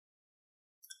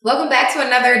Welcome back to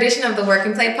another edition of the Work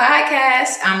and Play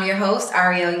podcast. I'm your host,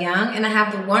 Ariel Young, and I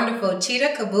have the wonderful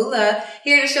Chita, Kabulo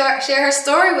here to share her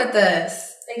story with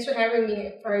us. Thanks for having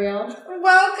me, Ariel.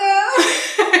 Welcome.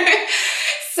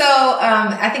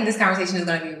 I think this conversation is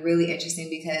going to be really interesting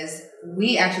because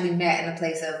we actually met in a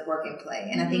place of work and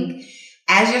play. And I think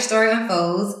as your story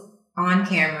unfolds on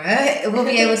camera, we'll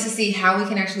be able to see how we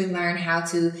can actually learn how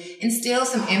to instill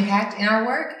some impact in our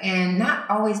work and not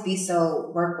always be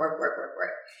so work.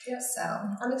 Yes. So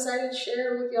I'm excited to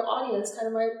share with your audience kind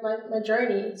of my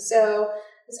journey. So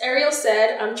as Ariel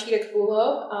said, I'm Chita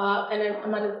Kabulo, and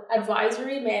I'm an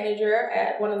advisory manager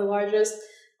at one of the largest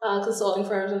consulting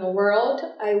firms in the world.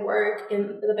 I work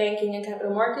in the banking and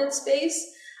capital markets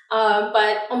space.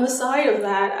 But on the side of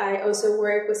that, I also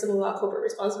work with some of our corporate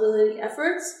responsibility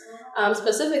efforts.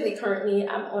 Specifically, currently,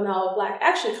 I'm on our Black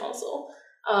Action Council,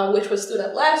 which was stood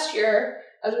up last year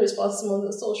as a response to some of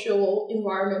the social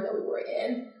environment that we were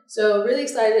in. So really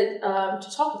excited to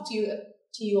talk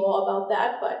to you all about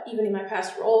that. But even in my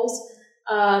past roles,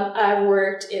 I've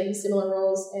worked in similar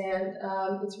roles, and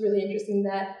it's really interesting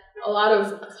that a lot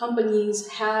of companies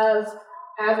have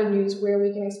avenues where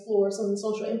we can explore some of the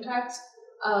social impact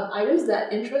items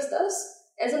that interest us.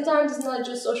 And sometimes it's not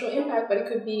just social impact, but it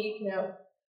could be,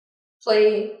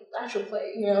 actual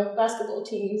play, basketball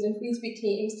teams and frisbee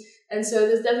teams. And so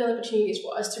there's definitely opportunities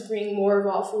for us to bring more of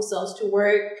our full selves to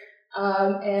work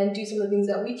and do some of the things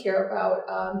that we care about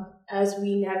as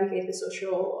we navigate the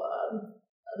social,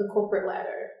 the corporate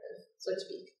ladder, so to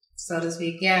speak. So to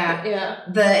speak, yeah. Yeah.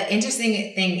 The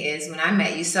interesting thing is when I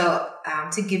met you, so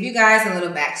to give you guys a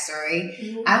little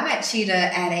backstory, I met Chita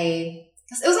at it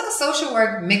was like a social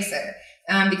work mixer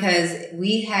because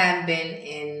we have been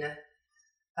in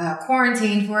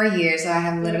quarantine for a year. So I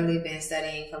have literally been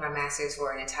studying for my master's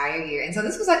for an entire year. And so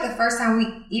this was like the first time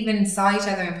we even saw each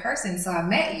other in person. So I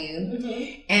met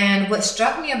you. And what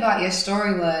struck me about your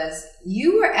story was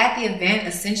you were at the event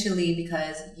essentially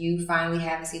because you finally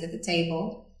have a seat at the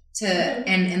table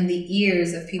and the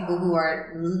ears of people who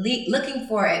are looking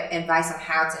for advice on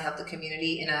how to help the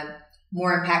community in a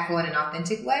more impactful and an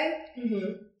authentic way.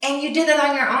 And you did that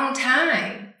on your own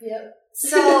time. Yep.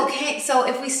 So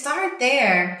if we start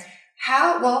there,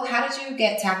 how did you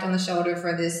get tapped on the shoulder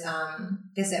for this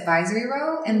this advisory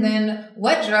role? And then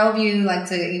what drove you how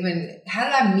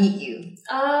did I meet you?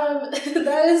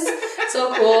 That is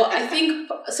so cool. I think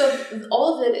so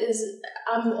all of it is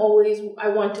I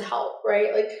want to help,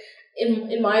 right? Like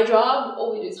in my job,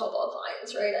 all we do is help our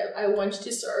clients, right? I want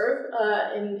to serve,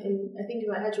 and I think if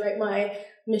I had to write my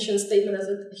mission statement as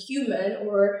a human,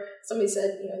 or somebody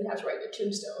said, you have to write your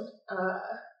tombstone,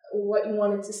 what you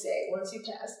wanted to say once you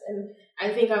passed. And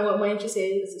I think I wanted to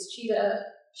say, this is Chita,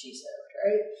 she served,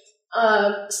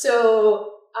 right?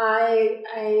 So I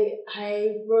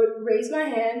raised my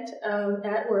hand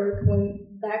at work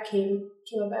when that came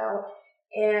about,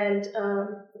 and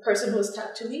the person who was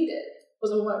tapped to lead it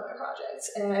was on one of my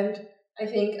projects. And I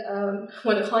think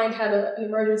when a client had an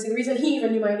emergency, the reason he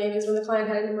even knew my name is when the client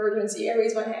had an emergency, I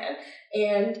raised my hand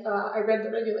and I read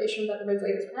the regulation that the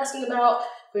regulators were asking about,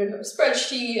 put it in a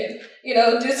spreadsheet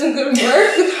and, do some good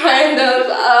work to kind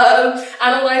of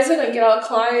analyze it and get our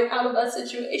client out of that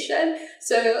situation.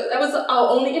 So that was our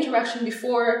only interaction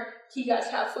before he got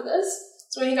tapped for this.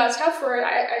 So when he got tapped for it,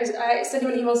 I sent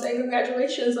him an email saying,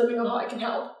 congratulations, let me know how I can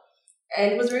help.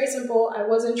 And it was very simple. I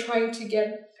wasn't trying to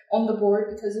get on the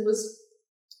board because it was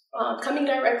coming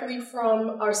directly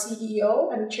from our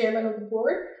CEO and chairman of the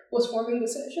board was forming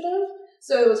this initiative.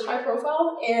 So it was high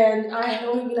profile, and I had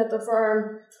only been at the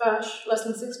firm, less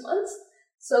than 6 months.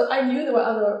 So I knew there were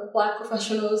other Black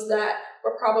professionals that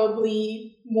were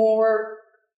probably more,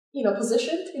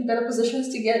 positioned, in better positions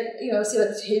to get, sit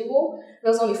at the table.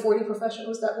 There was only 40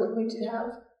 professionals that were going to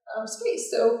have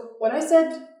space. So when I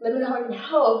said, let me know how I can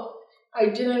help, I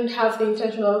didn't have the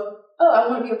intention of, I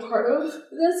want to be a part of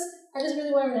this. I just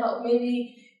really wanted to help.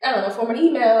 Maybe, form an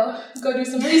email, go do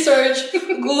some research,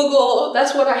 Google.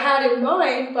 That's what I had in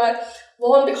mind. But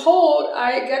lo and behold,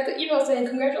 I get the email saying,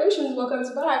 congratulations, welcome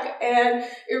back. And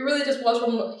it really just was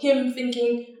from him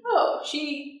thinking,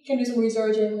 she can do some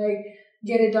research and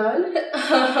get it done.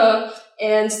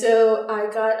 And so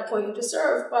I got appointed to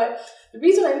serve. But the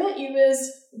reason I met you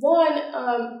is, one,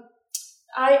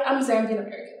 I'm Zambian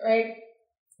American, right?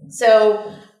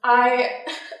 So I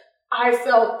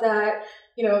felt that,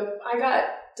 I got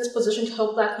this position to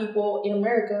help Black people in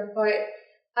America, but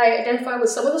I identified with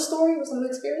some of the story, with some of the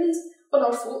experience, but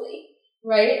not fully,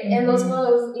 right? And there's a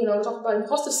lot of, we talk about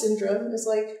imposter syndrome. It's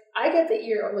like, I get the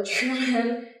ear of the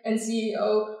chairman and CEO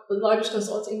of the largest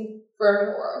consulting firm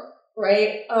in the world,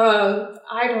 right?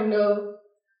 I don't know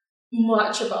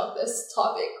much about this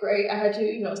topic, right? I had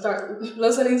to, start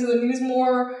listening to the news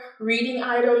more, reading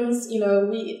items.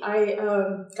 I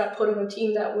got put on a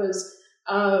team that was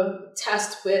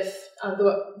tasked with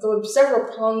the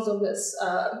several prongs of this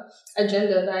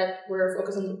agenda that were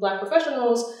focused on Black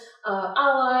professionals,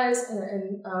 allies,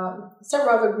 and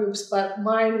several other groups, but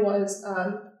mine was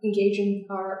engaging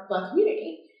our Black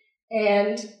community.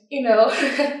 And,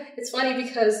 it's funny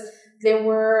because there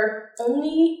were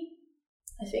only,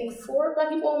 I think, 4 Black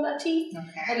people on that team,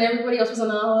 and everybody else was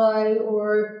an ally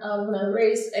or another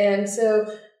race. And so,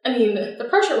 the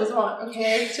pressure was on,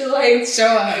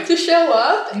 to show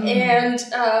up, and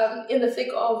in the thick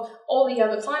of all the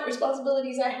other client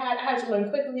responsibilities I had to learn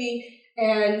quickly,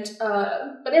 and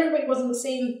but everybody was in the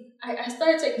same. I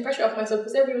started taking pressure off myself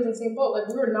because everybody was in the same boat. Like,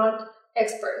 we were not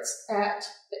experts at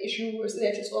the issue we're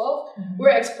there to solve. We're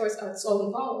experts at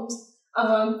solving problems.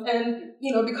 And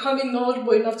becoming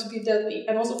knowledgeable enough to be deadly,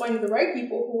 and also finding the right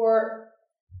people who are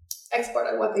expert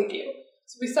at what they do.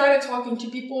 So we started talking to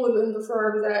people within the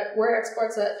firm that were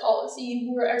experts at policy,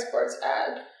 who were experts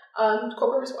at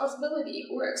corporate responsibility,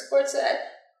 who were experts at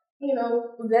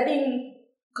vetting,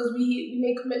 because we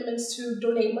made commitments to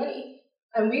donate money,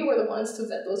 and we were the ones to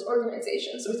vet those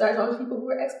organizations. So we started talking to people who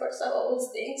were experts at all those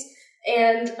things.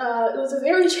 And it was a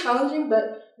very challenging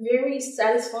but very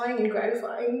satisfying and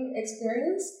gratifying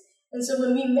experience. And so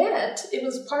when we met, it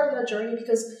was part of that journey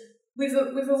because we've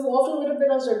evolved a little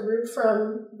bit as a group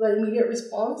from the immediate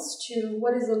response to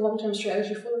what is the long-term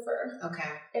strategy for the firm. Okay.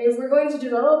 And if we're going to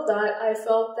develop that, I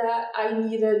felt that I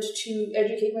needed to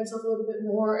educate myself a little bit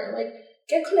more and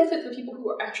get connected with people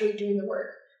who are actually doing the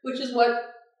work, which is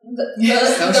what the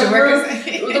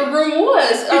room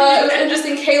was. It was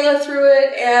interesting. Kayla threw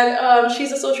it, and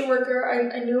she's a social worker.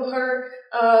 I knew her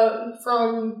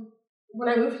from when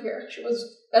I moved here. She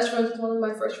was best friends with one of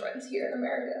my first friends here in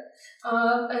America.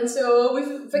 And so we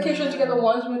vacationed together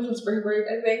once. We went on spring break,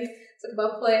 I think. It's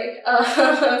about play.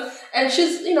 And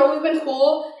she's, we've been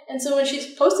cool. And so when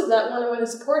she posted that one, I went to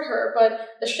support her. But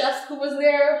the chef who was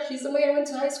there, she's somebody I went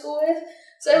to high school with.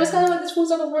 So it was kind of like this full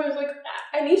circle room. It was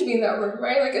I need to be in that room,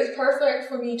 right? It's perfect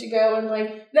for me to go and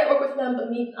network with them,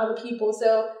 but meet other people.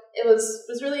 So it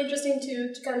was really interesting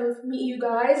to kind of meet you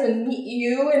guys and meet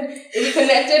you, and we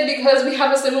connected because we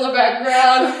have a similar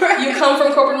background. Right. You come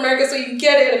from corporate America, so you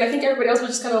get it. And I think everybody else was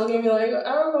just kind of looking at me I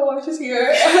don't know why she's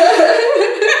here.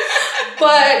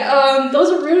 But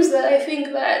those are rooms that I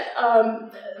think that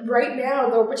right now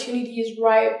the opportunity is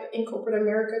ripe in corporate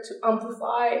America to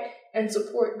amplify and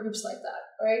support groups like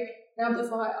that, right?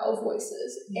 Amplify our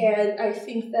voices. And I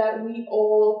think that we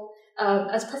all,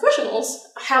 as professionals,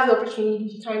 have the opportunity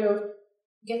to kind of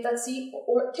get that seat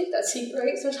or take that seat,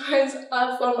 right? Sometimes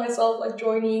I found myself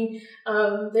joining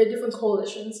their different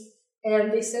coalitions,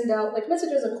 and they send out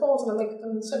messages and calls, and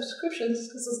I'm subscriptions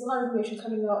because there's a lot of information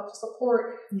coming out to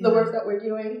support the work that we're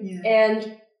doing.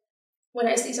 And when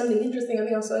I see something interesting, I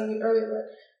think I was telling you earlier that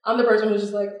I'm the person who's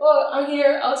just I'm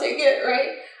here, I'll take it,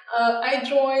 right? I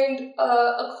joined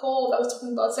a call that was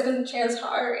talking about second chance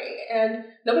hiring, and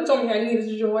nobody told me I needed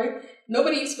to join.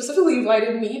 Nobody specifically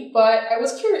invited me, but I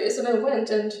was curious, and I went,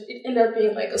 and it ended up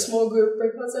being a small group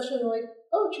breakout session.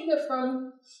 Oh, Chita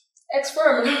from X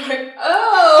firm, and I'm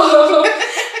oh,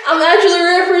 I'm actually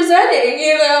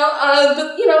representing,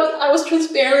 but I was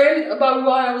transparent about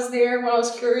why I was there, what I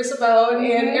was curious about,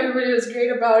 and everybody was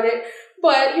great about it.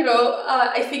 But,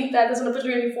 I think that is an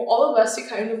opportunity for all of us to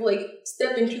kind of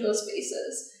step into those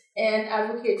spaces and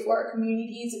advocate for our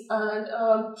communities and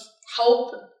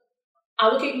help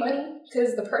allocate money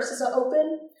because the purses are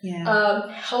open.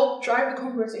 Help drive the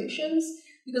conversations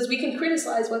because we can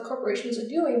criticize what corporations are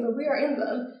doing, but we are in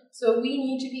them. So we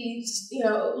need to be,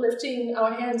 lifting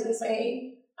our hands and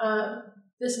saying,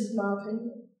 this is my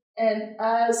opinion. And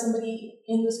as somebody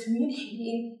in this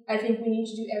community, I think we need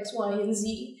to do X, Y, and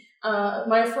Z.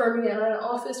 My firm in Atlanta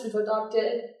office, we've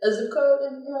adopted a zip code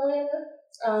in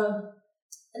Atlanta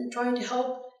and trying to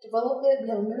help develop it. We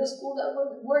have a middle school that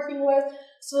we're working with.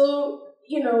 So,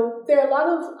 there are a lot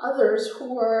of others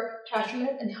who are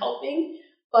passionate and helping,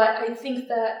 but I think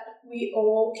that we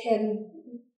all can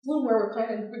bloom where we're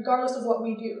planted, regardless of what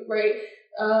we do, right?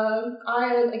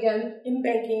 I am, again, in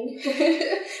banking.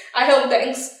 I help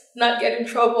banks not get in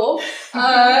trouble.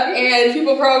 And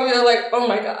people probably are oh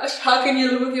my gosh, how can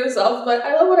you live with yourself? But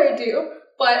I love what I do.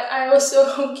 But I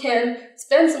also can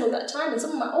spend some of that time and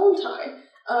some of my own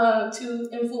time to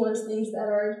influence things that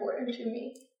are important to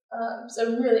me. So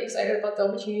I'm really excited about the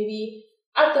opportunity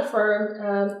at the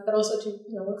firm, but also to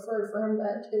work for a firm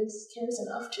that is generous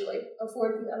enough to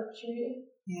afford me that opportunity.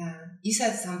 Yeah, you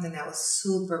said something that was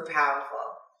super powerful.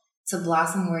 To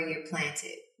blossom where you're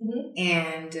planted.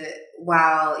 And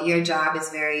while your job is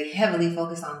very heavily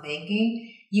focused on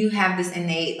banking, you have this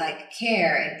innate like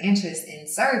care and interest in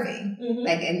serving.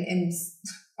 Like and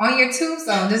on your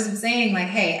tombstone, just saying like,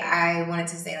 hey, I wanted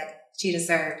to say like Chita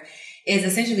served is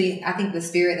essentially, I think, the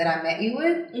spirit that I met you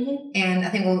with. And I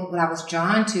think what I was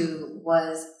drawn to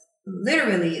was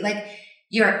literally like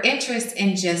your interest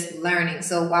in just learning.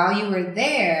 So while you were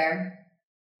there,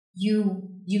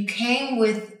 you came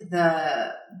with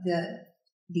the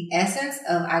essence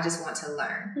of I just want to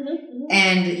learn.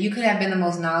 And you could have been the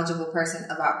most knowledgeable person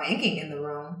about banking in the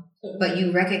room, but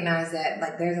you recognize that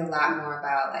like there's a lot more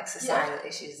about like societal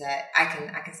issues that I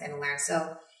can stand and learn.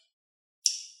 So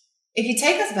if you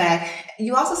take us back,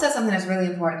 you also said something that's really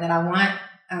important that I want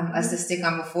us to stick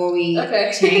on before we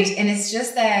change. And it's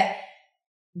just that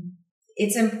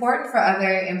it's important for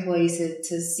other employees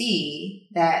to see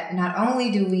that not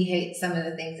only do we hate some of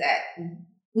the things that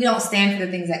we don't stand for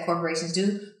the things that corporations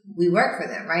do, we work for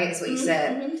them, right? It's what you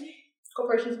said.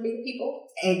 Corporations be people.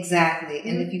 Exactly.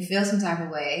 And if you feel some type of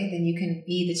way, then you can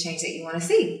be the change that you want to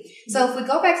see. So if we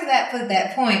go back to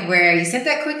that point where you sent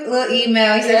that quick little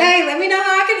email, you said, hey, let me know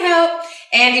how I can help.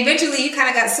 And eventually you kind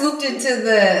of got swooped into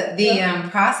the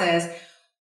process.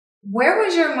 Where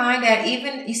was your mind at?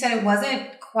 Even, you said it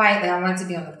wasn't quite that I wanted to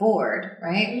be on the board,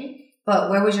 right? But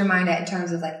where was your mind at in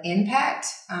terms of like impact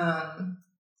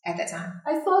at that time?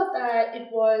 I thought that it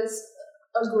was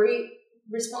a great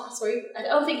response, right? I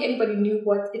don't think anybody knew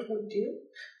what it would do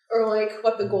or like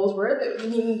what the goals were. I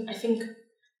mean, I think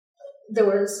there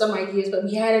were some ideas, but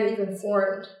we hadn't even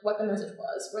formed what the message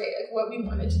was, right? Like what we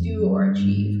wanted to do or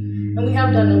achieve. And we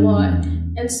have done a lot.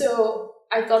 And so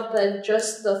I thought that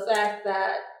just the fact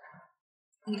that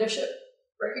leadership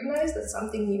recognized that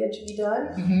something needed to be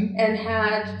done and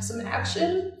had some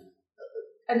action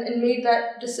and made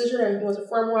that decision, and it was a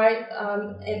firm-wide,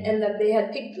 and that they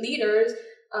had picked leaders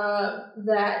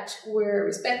that were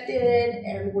respected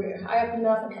and were high up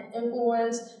enough and had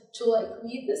influence to like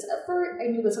lead this effort. I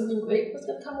knew that something great was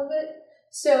going to come of it.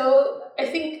 So I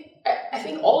think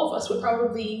all of us were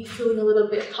probably feeling a little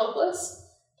bit helpless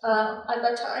at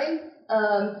that time.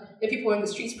 If people were in the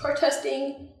streets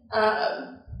protesting,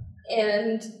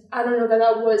 and I don't know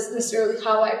that was necessarily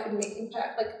how I could make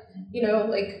impact. Like, you know,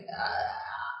 like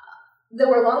there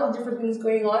were a lot of different things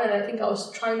going on, and I think I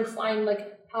was trying to find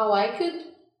like how I could,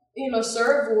 you know,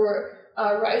 serve or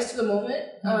rise to the moment.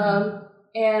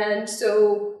 And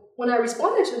so when I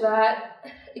responded to that,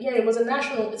 again, it's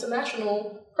a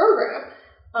national program.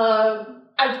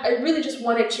 I really just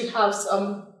wanted to have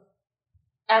some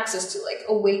access to like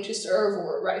a way to serve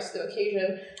or rise to the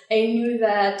occasion. I knew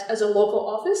that as a local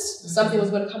office, something was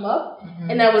going to come up.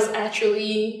 And I was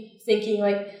actually thinking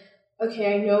like,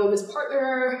 okay, I know this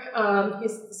partner,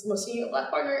 he's the most senior Black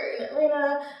partner in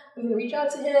Atlanta. I'm going to reach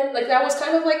out to him. Like that was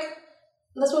kind of like,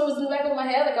 that's what was in the back of my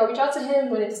head. Like I'll reach out to him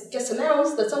when it gets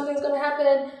announced that something's going to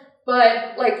happen.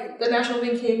 But like the national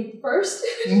thing came first.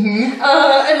 And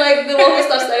like the local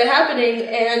stuff started happening.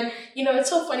 And, you know, it's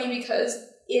so funny because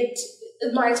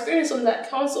my experience on that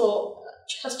council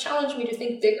has challenged me to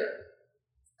think bigger.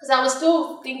 Because I was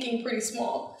still thinking pretty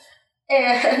small.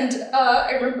 And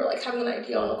I remember like having an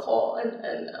idea on a call,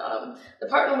 and the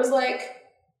partner was like,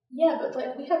 yeah, but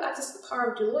like we have access to the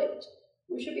power of Deloitte.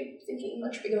 We should be thinking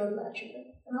much bigger than that, you know?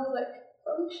 And I was like,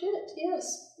 oh shit,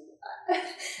 yes.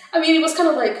 I mean, it was kind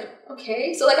of like,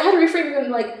 okay. So like I had to reframe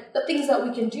even like the things that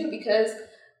we can do, because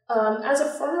as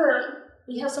a firm,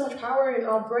 we have so much power in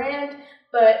our brand,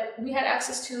 but we had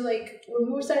access to like,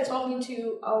 when we started talking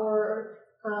to our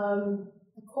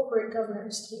corporate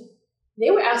governance team, they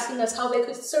were asking us how they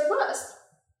could serve us,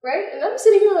 right? And I'm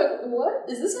sitting here like, what?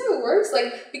 Is this how it works?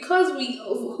 Like, because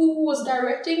who was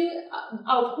directing,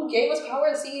 who gave us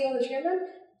power, the CEO, the chairman?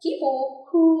 People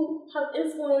who have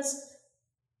influence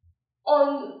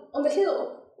on the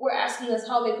Hill were asking us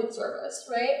how they could serve us,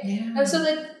 right? Yeah. And so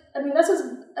like, I mean,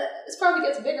 it probably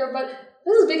gets bigger, but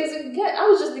this is as big as it can get. I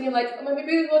was just thinking like,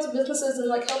 maybe we go to businesses and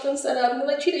like help them set up. And they're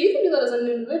like, Chita, you can do that as an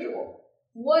individual.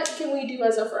 What can we do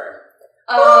as a firm?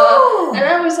 And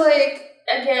I was like,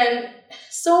 again,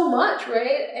 so much,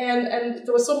 right? And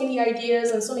there were so many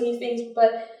ideas and so many things,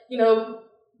 but, you know,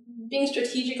 being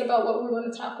strategic about what we're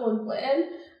going to tackle and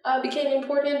when became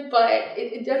important, but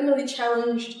it definitely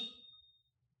challenged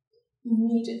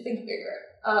me to think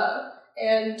bigger.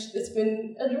 And it's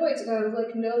been a joy to kind of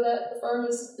like know that the firm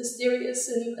is serious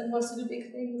and wants to do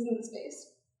big things in the space.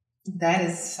 That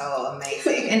is so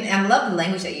amazing. And I love the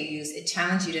language that you use. It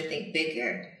challenged you to think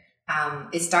bigger.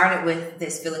 It started with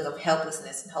this feeling of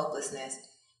helplessness and hopelessness.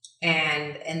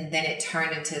 And then it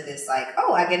turned into this like,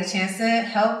 oh, I get a chance to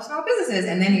help small businesses.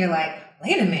 And then you're like,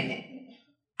 wait a minute.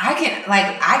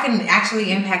 I can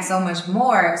actually impact so much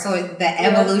more. So the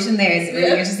evolution there is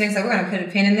really interesting. So we're going to put a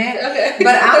pin in that. Okay.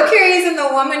 But I'm curious in the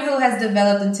woman who has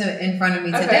developed in front of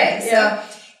me today. Okay. Yeah.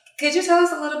 So could you tell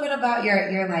us a little bit about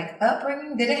your like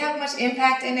upbringing? Did it have much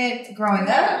impact in it growing up?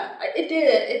 Yeah, it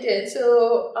did.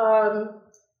 So,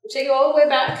 take it all the way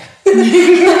back.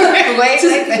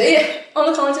 On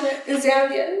the continent in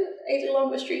Zambia, 8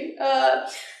 Longwood Street.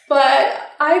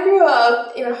 But I grew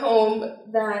up in a home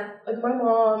that, like, my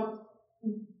mom,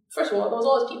 first of all, there was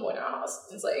all these people in our house.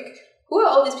 It's like, who are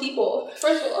all these people?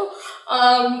 First of all.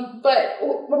 But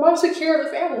my mom took care of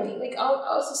the family. Like,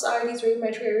 our society is very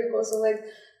matriarchal. So, like,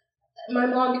 my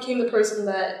mom became the person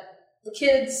that the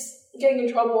kids getting in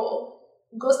trouble,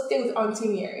 go stay with Auntie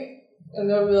Mary. And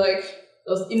they'll be like,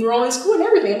 enroll in school and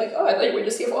everything. I'm like, oh, I thought you were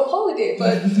just here for a holiday,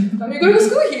 but you're going to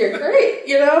school here. Great,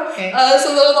 you know? Okay.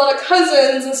 So there were a lot of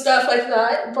cousins and stuff like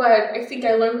that, but I think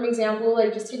I learned from example,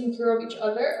 like just taking care of each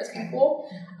other as people.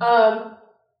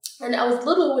 And I was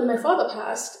little when my father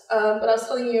passed, but I was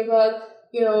telling you about,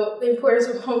 you know, the importance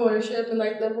of home ownership and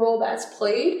like the role that's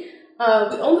played. We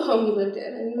owned the home we lived in,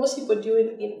 and most people do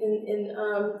it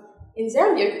in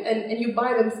Zambia, and you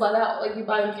buy them flat out, like you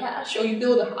buy them cash, or you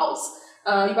build a house.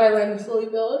 You buy land and slowly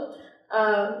build.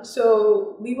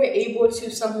 So we were able to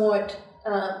somewhat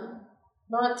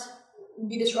not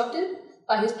be disrupted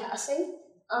by his passing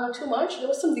too much. There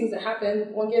was some things that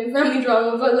happened, won't get in family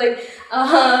drama, but like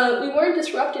we weren't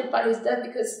disrupted by his death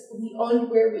because we owned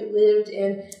where we lived,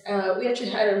 and we actually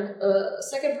had a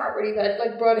second property that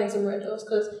like brought in some rentals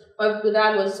because my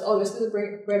dad was obviously the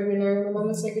breadwinner, my mom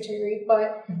was secretary,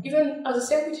 but even as a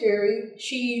secretary,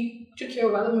 she took care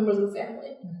of other members of the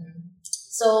family.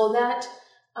 So that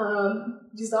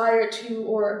desire to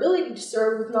or ability to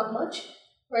serve with not much,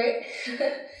 right?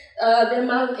 The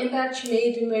amount of impact she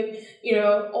made in like, you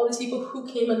know, all these people who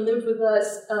came and lived with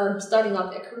us, starting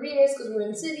out their careers because we're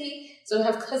in the city. So I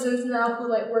have cousins now who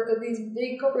like work at these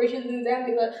big corporations in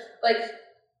Zambia that like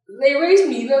they raised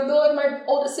me. They're like my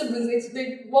older siblings.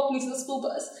 They walked me to the school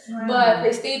bus, but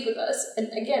they stayed with us.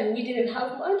 And again, we didn't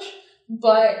have much.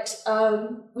 But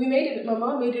we made it. My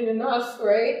mom made it enough,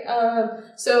 right?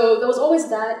 So there was always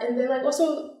that, and then like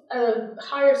also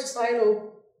higher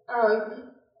societal,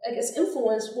 I guess,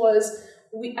 influence was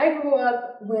I grew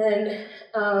up when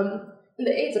in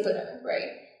the AIDS epidemic,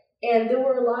 right? And there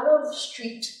were a lot of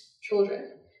street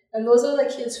children, and those are like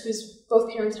kids whose both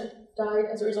parents had died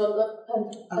as a result of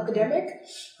the epidemic.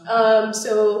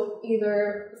 So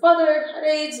either the father had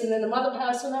AIDS, and then the mother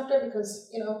passed soon after because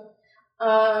you know.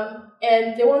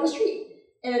 And they were on the street.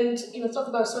 And, you know, talk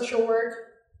about social work.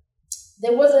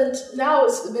 There wasn't, now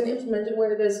it's been implemented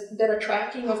where there's better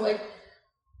tracking of like,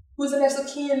 who's the next of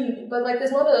kin, but like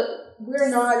it's not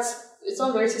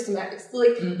very systematic.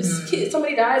 Like, if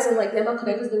somebody dies and like they're not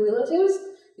connected to their relatives,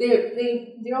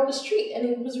 they're on the street. And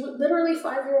it was literally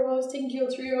 5-year-olds taking care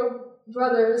of 3-year-old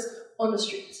brothers on the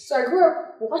streets. So I grew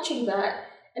up watching that.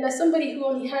 And as somebody who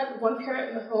only had one parent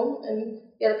in the home and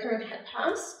the other parent had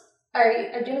passed,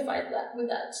 I identified with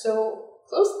that so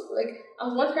closely. Like, I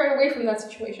was one parent away from that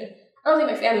situation. I don't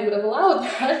think my family would have allowed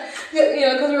that, you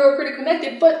know, because we were pretty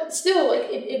connected. But still, like,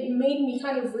 it made me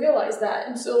kind of realize that.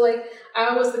 And so, like,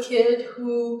 I was the kid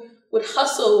who would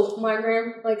hustle my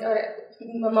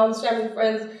mom's family and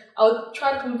friends. I would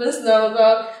try to convince them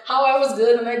about how I was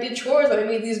good and I did chores and I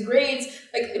made these grades.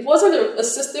 Like, it wasn't a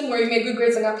system where you made good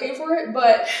grades and got paid for it,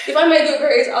 but if I made good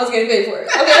grades, I was getting paid for it,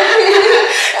 okay?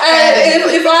 And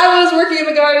if I was working in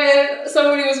the garden,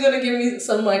 somebody was going to give me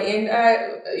some money. And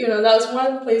that was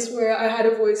one place where I had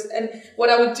a voice. And what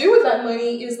I would do with that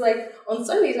money is, like, on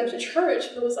Sundays after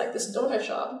church, there was, like, this donut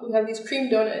shop. We have these cream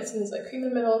donuts and there's, like, cream in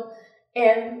the middle.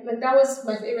 And, like, that was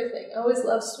my favorite thing. I always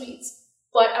loved sweets.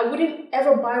 But I wouldn't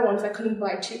ever buy one if I couldn't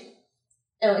buy 2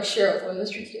 and like share with one of the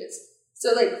street kids.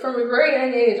 So like from a very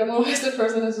young age, I'm always the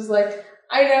person who's just like,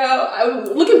 I know, I'm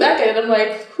looking back at it, I'm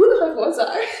like, who the heck was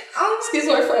I? Excuse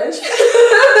my French.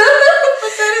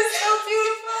 But that is so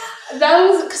beautiful. That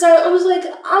was, because I was like,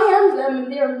 I am them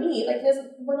and they're me. Like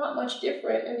we're not much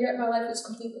different, and yet my life is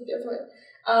completely different.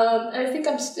 And I think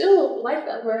I'm still like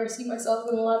that, where I see myself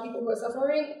in a lot of people who are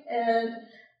suffering, and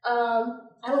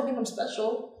I don't think I'm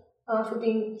special. For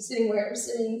sitting where I'm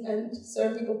sitting and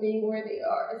certain people being where they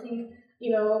are. I think,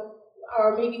 you know,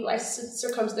 our maybe life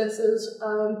circumstances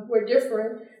were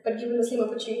different, but given the same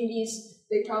opportunities,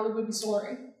 they probably would be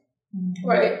soaring,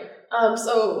 right?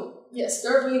 So, yes,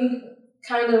 serving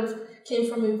kind of came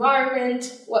from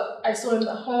environment, what I saw in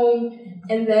the home,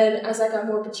 and then as I got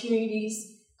more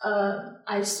opportunities,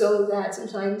 I saw that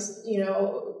sometimes, you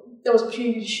know, there was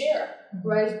opportunity to share,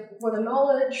 right? For the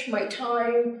knowledge, my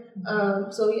time.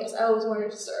 So yes, I always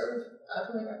wanted to serve.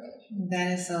 from a young age.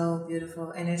 That is so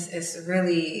beautiful. And it's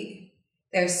really,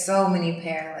 there's so many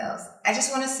parallels. I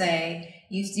just want to say,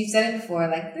 you said it before,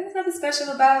 like, there's nothing special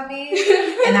about me.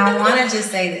 And I want to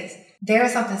just say this. There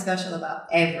is something special about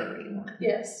everyone.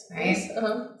 Yes. Right? Yes.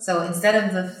 So instead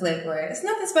of the flip where it's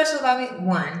nothing special about me,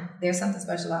 one, there's something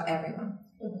special about everyone.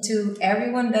 Mm-hmm. Two,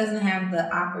 everyone doesn't have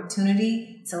the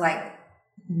opportunity to like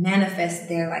manifest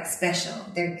their like special,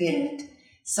 their gift. Mm-hmm.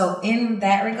 So in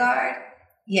that regard,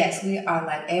 yes, we are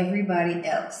like everybody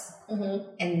else. Mm-hmm.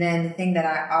 And then the thing that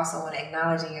I also want to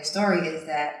acknowledge in your story is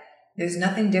that there's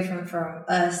nothing different from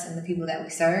us and the people that we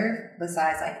serve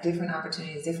besides like different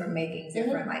opportunities, different makings,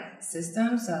 different like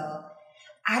systems. So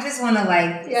I just want to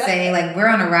like say like we're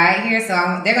on a ride here,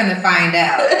 so they're going to find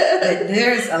out that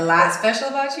there's a lot special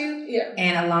about you. Yeah.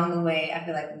 And along the way, I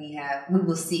feel like we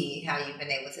will see how you've been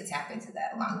able to tap into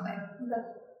that along the way.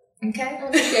 Okay. I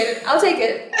appreciate it. I'll take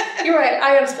it. You're right.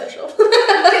 I am special.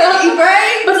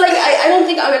 Right? But like, I don't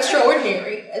think I'm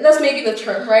extraordinary. That's maybe the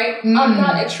term, right? Mm-hmm. I'm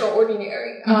not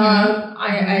extraordinary. Mm-hmm.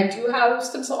 I do have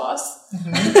some sauce.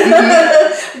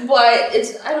 Mm-hmm. But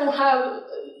I don't have,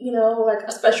 like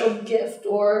a special gift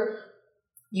or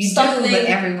something. Do, but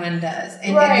everyone does.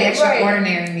 And the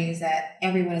extraordinary means that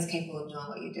everyone is capable of doing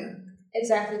what you do.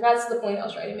 Exactly. That's the point I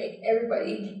was trying to make.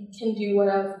 Everybody can do what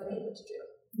I've been able to do.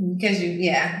 Because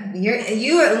you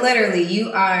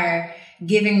are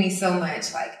giving me so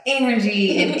much like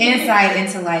energy and insight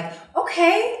into like,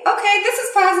 okay, this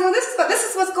is possible. This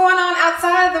is what's going on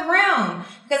outside of the realm.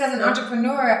 Because as an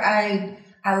entrepreneur, I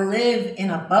live in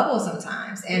a bubble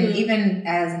sometimes. And even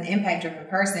as an impact-driven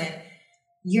person,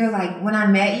 you're like, when I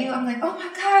met you, I'm like, oh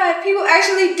my God, people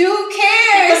actually do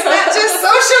care. It's not just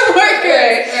social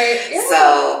workers. Right. Yeah.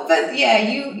 So, but yeah,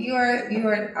 you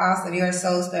are awesome. You are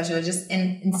so special.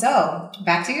 And so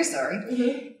back to your story.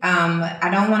 Mm-hmm. I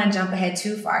don't want to jump ahead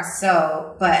too far.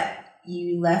 So, but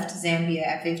you left Zambia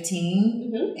at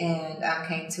 15 and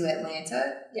came to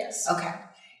Atlanta. Yes. Okay.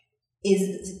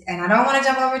 And I don't want to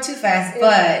jump over too fast,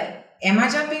 but am I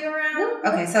jumping around? No.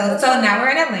 Okay, so now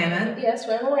we're in Atlanta. Yes,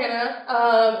 we're in Atlanta.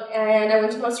 And I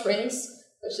went to North Springs,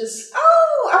 which is...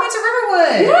 Oh, I went to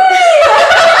Riverwood.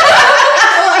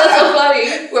 That's so funny.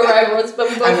 We're rivals, but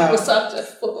we both were sucked at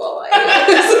football.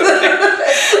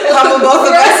 Both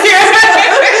of us here.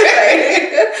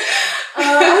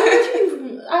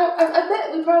 I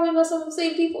bet we probably know some of the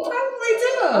same people. Probably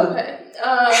do. Okay.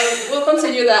 We'll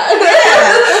continue that.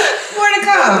 More to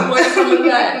come. More to come with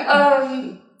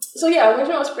that. So yeah, I went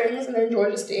to North Springs and then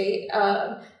Georgia State.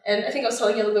 And I think I was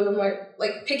telling you a little bit more,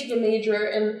 like picking a major.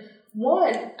 And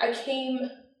I came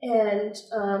and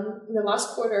in the last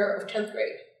quarter of 10th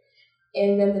grade.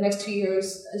 And then the next 2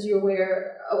 years, as you're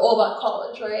aware, all about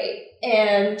college, right?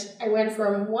 And I went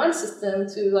from one system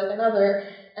to like another.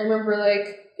 I remember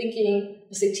like thinking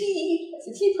SAT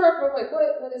prep. I'm like,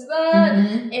 what is that?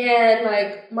 Mm-hmm. And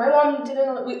like my mom didn't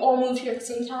know. We all moved here at the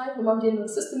same time. My mom didn't know the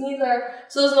system either.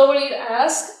 So there was nobody to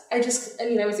ask. I was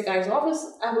the guy's office.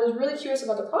 I was really curious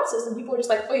about the process, and people were just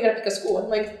like, oh, you gotta pick a school. I'm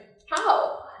like,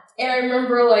 how? And I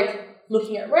remember like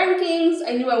looking at rankings.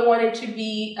 I knew I wanted to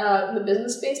be in the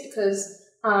business space because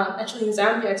actually in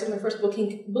Zambia I took my first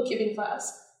bookkeeping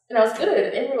class. And I was good at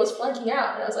it. Everyone was flunking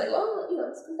out. And I was like, well,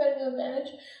 it's a competitive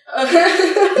advantage.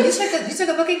 You took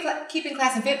a bookkeeping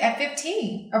class at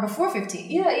 15 or before 15.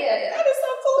 Yeah. That is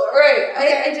so cool. Right.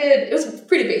 Okay. I did. It was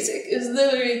pretty basic. It was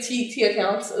literally T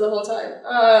accounts the whole time.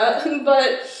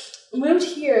 But moved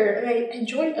here and I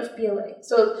joined FBLA.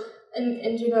 So, and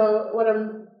what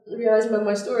I'm realizing about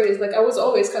my story is like I was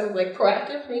always kind of like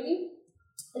proactive maybe.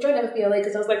 I joined FBLA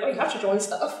because I was like, oh, you have to join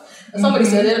stuff. And somebody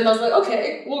said it, and I was like,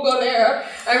 okay, we'll go there.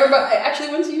 I remember I actually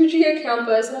went to UGA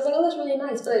campus, and I was like, oh, that's really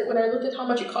nice. But when I looked at how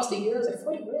much it cost a year, I was like,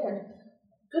 40 grand.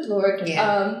 Good Lord.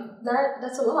 Yeah.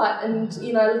 That's a lot. And,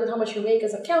 I looked at how much you make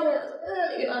as an accountant. I was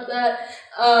like, maybe not that.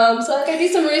 So I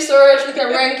did some research, looked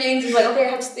at rankings. It's like, okay, I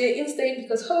have to stay in-state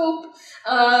because hope.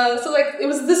 So like, it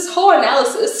was this whole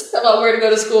analysis about where to go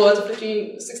to school as a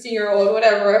 15, 16-year-old,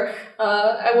 whatever.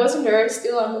 I was a nerd,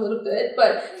 still I'm a little bit,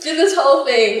 but did this whole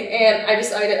thing. And I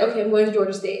decided, okay, I'm going to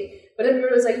Georgia State. But then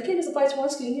everybody was like, you can't just apply to one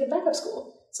school, you need a backup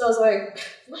school. So I was like,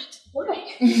 what?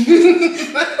 Why?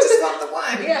 Just want the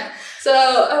one. Yeah. So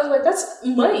I was like, that's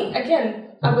money.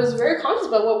 Again, I was very conscious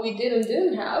about what we did and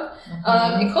didn't have.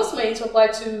 It costs money to apply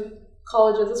to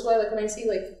colleges. That's why, like, when I see,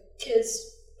 like,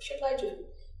 kids should apply to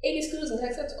 80 schools in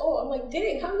Texas, I'm like,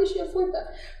 dang, how did she afford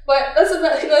that? But that's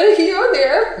about here or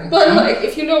there. But, like,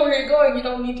 if you know where you're going, you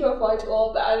don't need to apply to all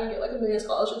of that and get, like, a million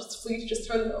scholarships for you to just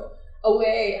turn them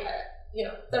away.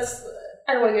 That's,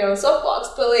 I don't want to get on a soapbox,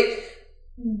 but, like,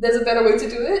 there's a better way to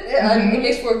do it. And it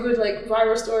makes for a good, like,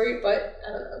 viral story, but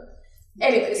I don't know.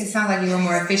 Anyways. It sounds like you were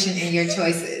more efficient in your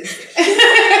choices.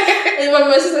 And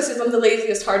my sister says I'm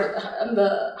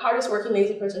the hardest working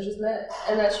lazy person she's met.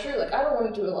 And that's true. Like, I don't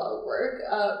want to do a lot of work,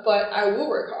 but I will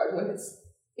work hard when it's,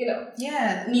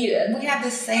 needed. We have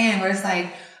this saying where it's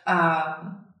like,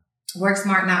 work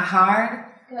smart, not hard.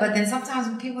 Yeah. But then sometimes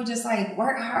when people just like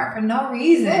work hard for no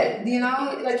reason, right. you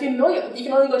know? Like, you can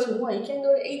only go to 1. You can't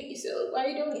go to 80. So why are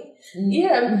you doing it?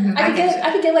 Yeah. Mm-hmm.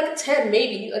 I could get like 10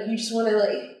 maybe. Like, you just want to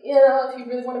like, if you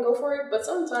really want to go for it. But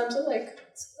sometimes I'm like,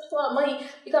 that's a lot of money.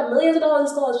 You got millions of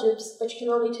dollars in scholarships, but you can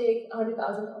only take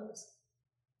 $100,000.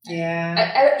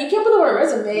 Yeah. You can't put it on a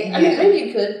resume. Yeah. I mean, maybe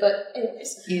you could, but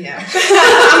anyways. I'm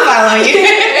following you.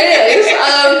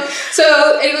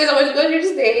 anyways, I went to go to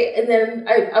Georgia State, and then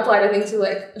I applied, I think, to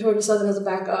like Georgia Southern as a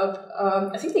backup.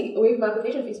 I think they waived my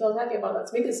application fee, so I was happy about that.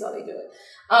 So maybe this is how they do it.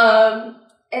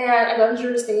 And I got to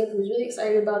Georgia State. I was really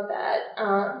excited about that.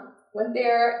 Went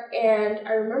there, and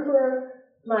I remember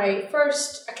my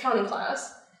first accounting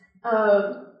class,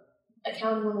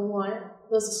 Accounting 101. There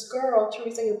was this girl,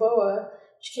 Teresa Yaboa.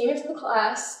 She came into the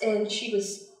class, and she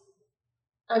was,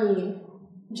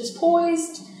 just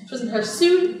poised. She was in her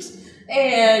suit,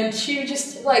 and she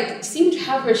just, like, seemed to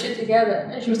have her shit together.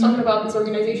 And she was talking about this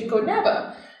organization called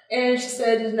NABA. And she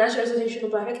said, the National Association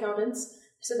of Black Accountants. I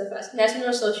said that fast. National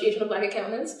Association of Black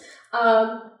Accountants.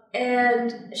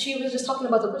 And she was just talking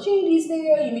about the opportunities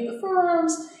there. You meet the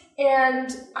firms. And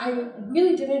I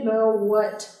really didn't know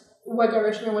what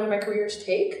direction I wanted my career to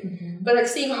take. Mm-hmm. But like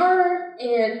seeing her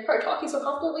and her talking so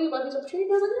confidently about these opportunities,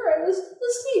 I was like, all right, let's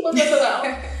see what that's about.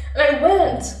 And I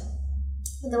went,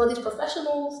 and there were these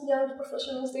young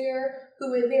professionals there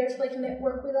who were there to like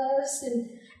network with us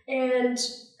and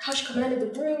how she commanded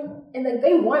the room. And like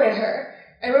they wanted her.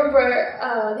 I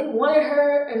remember they wanted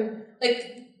her, and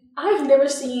like I've never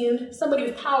seen somebody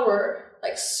with power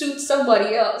like suit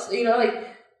somebody else, like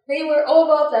they were all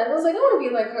about that. I was like, I want to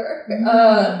be like her.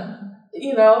 Mm-hmm.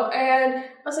 And I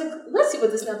was like, let's see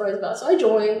what this number is about. So I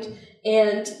joined,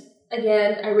 and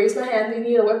again, I raised my hand. They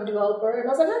need a web developer, and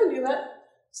I was like, I can do that.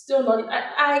 Still not.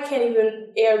 I can't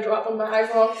even airdrop on my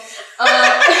iPhone.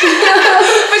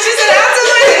 But you said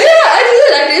absolutely. Yeah,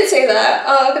 I did say that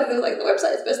because like the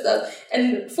website's messed up.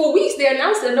 And for weeks they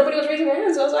announced that nobody was raising their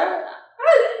hands. So I was like,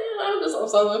 I'm just on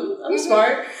someone. I'm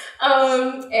smart.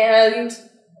 And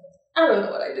I don't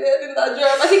know what I did in that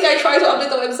job. I think I tried to update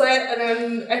the website, and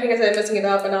then I think I started messing it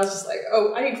up, and I was just like,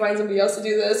 oh, I need to find somebody else to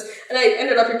do this. And I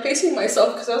ended up replacing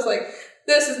myself because I was like,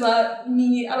 this is not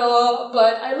me at all.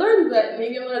 But I learned that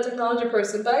maybe I'm not a technology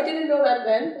person, but I didn't know that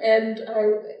then, and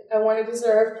I wanted to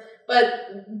serve.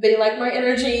 But they liked my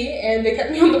energy, and they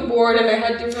kept me on the board, and I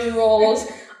had different roles.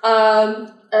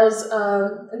 And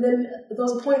then there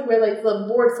was a point where like the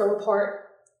board fell apart.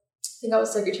 I think I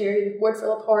was secretary. The board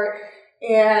fell apart.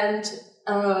 And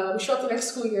we showed up the next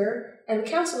school year, and the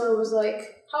counselor was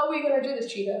like, how are we going to do this,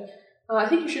 Chita? I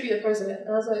think you should be the president.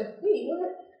 And I was like, wait,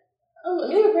 what? I'm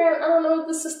an immigrant. I don't know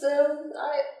the system.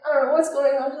 I don't know what's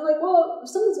going on. She's like, well, if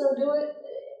someone's going to do it,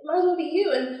 it might as well be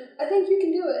you, and I think you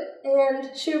can do it.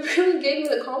 And she really gave me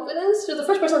the confidence. She was the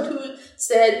first person who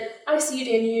said, I see it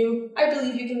in you. I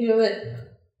believe you can do it.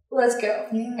 Let's go.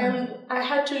 Yeah. And I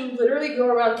had to literally go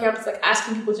around campus like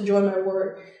asking people to join my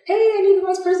board. Hey, I need the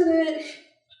vice president.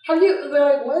 How do you? They're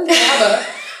like, what is NABA?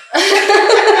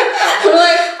 I'm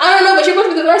like, I don't know, but you're supposed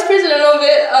to be the vice president of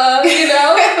it. Wow.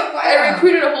 I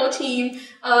recruited a whole team.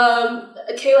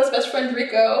 Kayla's best friend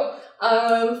Rico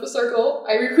for Circle.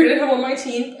 I recruited him on my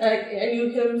team. I knew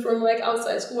him from like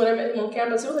outside school when I met him on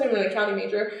campus. He wasn't even an accounting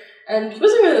major. And he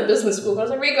wasn't even in the business school. But I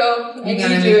was like, Rico, I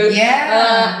need you.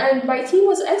 Yeah. And my team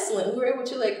was excellent. We were able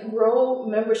to like grow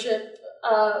membership.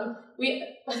 At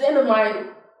the end of my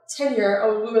tenure,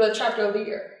 we were the chapter of the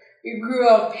year. We grew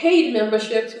up paid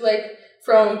membership to like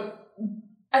from,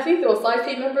 I think there were 5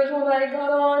 paid members when I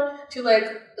got on to like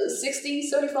 60,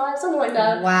 75, something like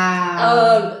that.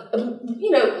 Wow. We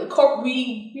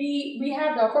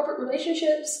had our corporate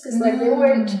relationships because like they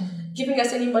weren't giving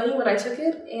us any money when I took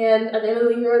it, and at the end of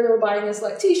the year they were buying us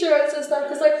like t-shirts and stuff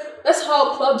because like that's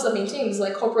how clubs are maintained,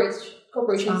 like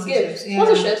corporations give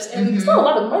sponsorships, and it's not a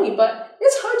lot of money, but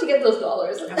it's hard to get those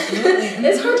dollars.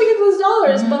 It's hard to get those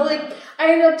dollars, but like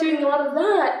I ended up doing a lot of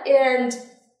that, and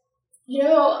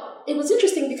it was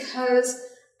interesting because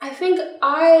I think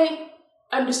I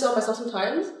undersell myself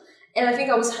sometimes, and I think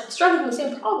I was struggling with the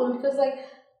same problem because like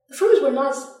the firms were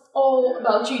not all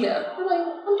about Chita. I'm like,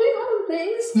 I'm doing other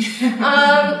things.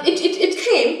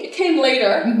 It came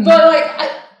later, but like I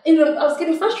was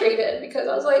getting frustrated because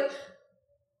I was like,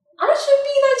 I should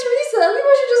be like Teresa. Maybe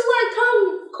I should just like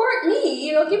come court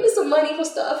me, give me some money for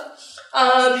stuff.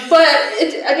 But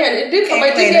it did come.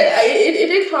 It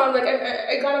did come. Like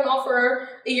I got an offer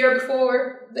a year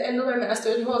before the end of my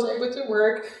master's. I was able to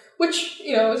work, which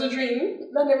was a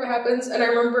dream. That never happens. And I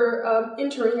remember I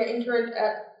interned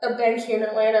at a bank here in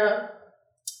Atlanta,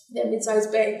 a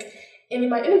mid-sized bank. And in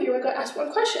my interview, I got asked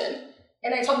one question,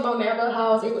 and I talked about NABA,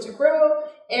 how I was able to grow,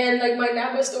 and like my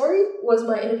NABA story was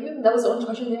my interview. And that was the only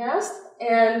question they asked,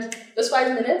 and it was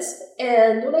 5 minutes,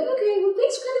 and they're like, "Okay, well,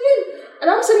 thanks for coming in." And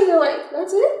I'm sitting there like,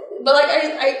 "That's it?" But like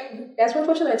I asked one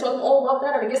question, I told them all about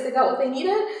that, and I guess they got what they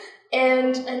needed.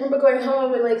 And I remember going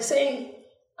home and like saying,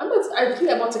 I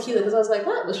think I bought tequila because I was like,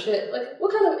 that was shit. Like,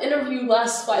 what kind of interview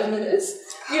lasts 5 minutes?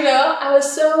 I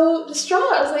was so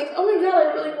distraught. I was like, oh my God,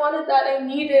 I really wanted that. I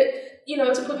needed,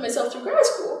 to put myself through grad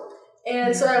school.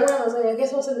 And so I was like, I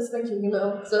guess I'll send this thank you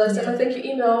email. So I sent my thank you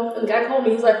email, and the guy called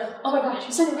me. He's like, oh my gosh,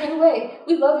 you sent it right away.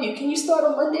 We love you. Can you start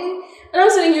on Monday? And I'm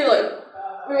sitting here like,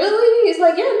 really? He's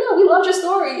like, yeah, no, we loved your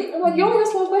story. I'm like, you only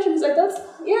asked one question. He's like,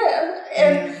 yeah.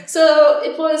 And so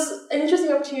it was an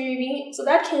interesting opportunity. So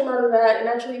that came out of that. And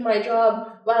actually my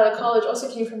job while at college also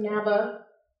came from NABA.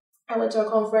 I went to a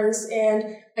conference,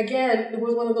 and again, it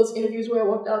was one of those interviews where I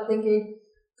walked out thinking,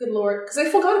 good Lord, because they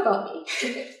forgot about me.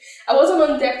 I wasn't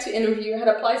on deck to interview. I had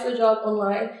applied for the job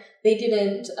online. They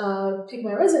didn't pick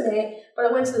my resume, but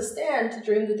I went to the stand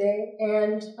during the day,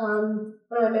 and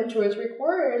one of my mentors, Rick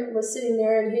Warren, was sitting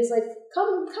there, and he's like,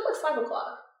 come at 5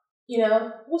 o'clock.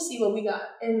 We'll see what we got.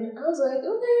 And I was like,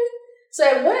 okay. So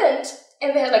I went,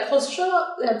 and they had like closed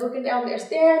shop. They had broken down their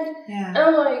stand. Yeah. And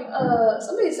I'm like,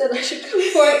 somebody said I should come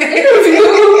for an interview.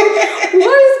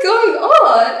 What is going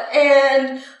on?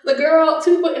 And the girl,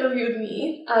 2 people interviewed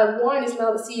me. One is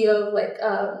now the CEO of like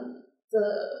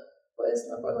what is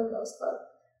nonprofit club?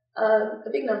 A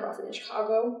big nonprofit in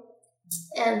Chicago.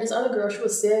 And this other girl, she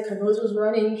was sick. Her nose was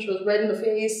running. She was red in the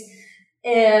face.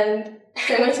 And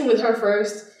I went in with her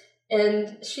first.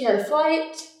 And she had a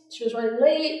flight. She was running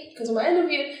late because of my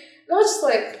interview. And I was just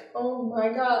like, oh my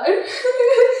God.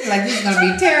 Like, this is going to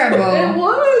be terrible. It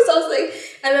was. I was like,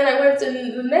 and then I went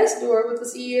in the next door with the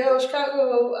CEO of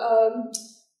Chicago.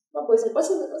 What was it? What's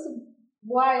the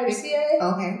YMCA?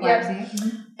 Okay, YMCA. Yeah.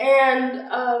 Mm-hmm.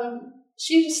 And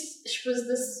she was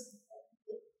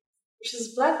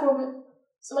this black woman,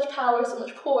 so much power, so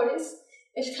much poise.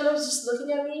 And she kind of was just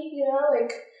looking at me,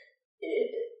 like,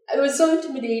 it was so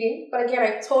intimidating. But again,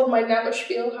 I told my NABA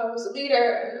spiel how I was a leader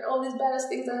and all these badass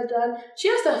things I had done. She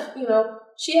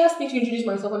asked me to introduce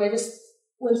myself, and I just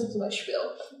went into my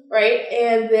spiel, right?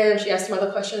 And then she asked some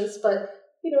other questions, but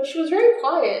she was very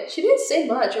quiet. She didn't say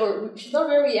much, or she's not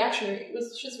very reactionary.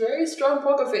 She's very strong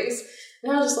poker face.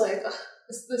 And I was just like,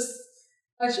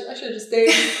 I should have just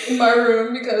stayed in my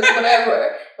room because whatever.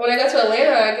 And when I got to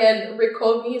Atlanta again, Rick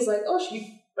called me. He's like, oh,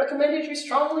 she recommended you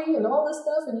strongly and all this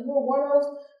stuff, and you were one of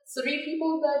 3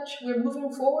 people that we're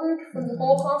moving forward from the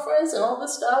whole conference and all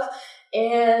this stuff.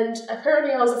 And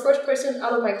apparently I was the first person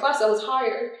out of my class that was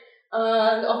hired.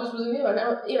 The office was new,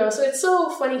 and so it's so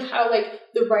funny how like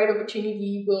the right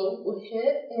opportunity will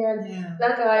hit. And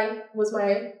that guy was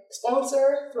my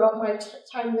sponsor throughout my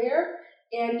time there.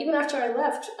 And even after I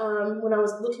left, when I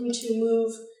was looking to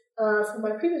move from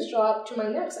my previous job to my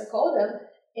next, I called him,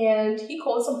 and he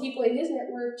called some people in his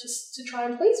network just to try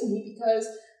and place me because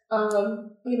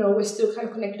we're still kind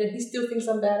of connected, and he still thinks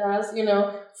I'm badass,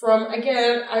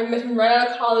 again, I met him right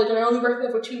out of college, and I only worked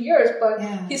there for 2 years, but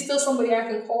he's still somebody I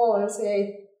can call and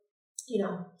say,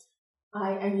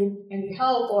 I need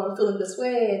help, or I'm feeling this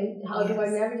way, and how do I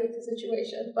navigate the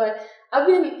situation? But I've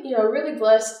been, really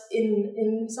blessed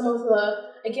in some of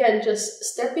the, again, just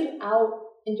stepping out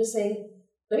and just saying,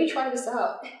 let me try this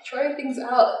out, trying things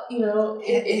out,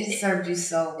 It served you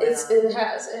so well. It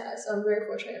has. I'm very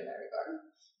fortunate in that regard.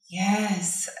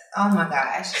 Yes. Oh my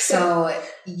gosh. So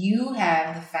you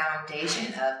have the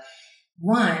foundation of,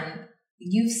 one,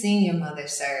 you've seen your mother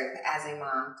serve as a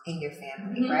mom in your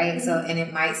family, right? Mm-hmm. So, and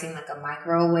it might seem like a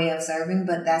micro way of serving,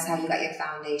 but that's how you got your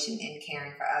foundation in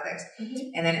caring for others. Mm-hmm.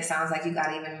 And then it sounds like you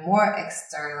got even more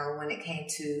external when it came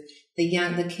to the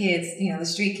kids, the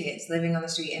street kids living on the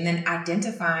street, and then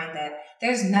identifying that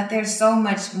there's so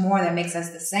much more that makes us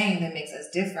the same, that makes us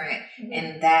different. Mm-hmm.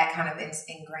 And that kind of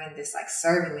ingrained this like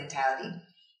serving mentality.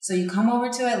 So you come over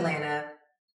to Atlanta,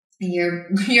 and you're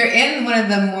in one of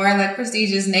the more like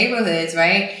prestigious neighborhoods,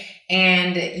 right?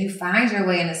 And you find your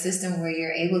way in a system where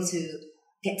you're able to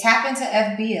tap into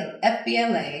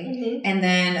FBLA, and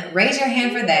then raise your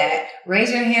hand for that,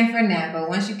 raise your hand for NABA.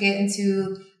 Once you get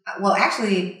into,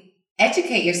 actually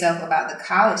educate yourself about the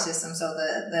college system. So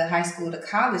the high school to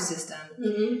college system,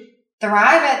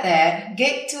 thrive at that,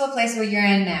 get to a place where you're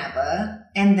in NABA,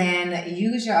 and then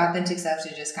use your authentic self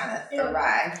to just kind of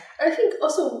thrive. I think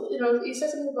also, you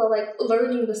said something about like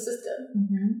learning the system.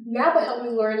 Mm-hmm. NABA helped me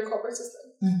learn the corporate system.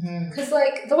 Because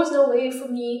like there was no way for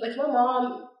me, like my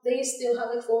mom, they still have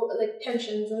like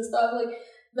pensions and stuff. Like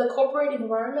the corporate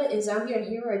environment in Zambia and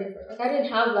here are different. Like I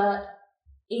didn't have that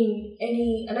in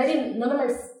any, and none of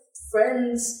my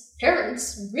friends'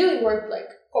 parents really worked like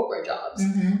corporate jobs.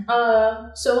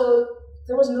 So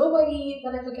there was nobody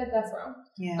that I could get that from.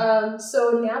 Yeah.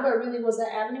 So NABA really was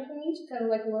that avenue for me to kind of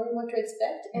like learn what to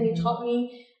expect, and it taught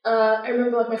me. I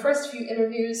remember like my first few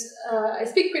interviews, I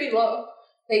speak pretty low.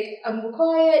 Like I'm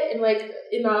quiet, and like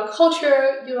in our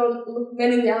culture, you don't look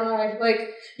men in the eye. Like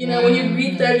when you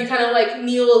greet them, you kind of like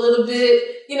kneel a little bit.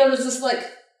 There's this like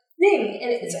thing, and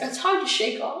it's hard to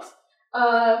shake off.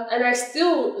 And I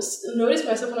still notice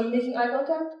myself when I'm making eye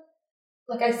contact.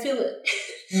 Like I feel it.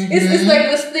 It's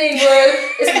like this thing where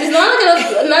it's not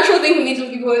like a natural thing for me to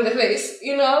look people in the face,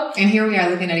 And here we are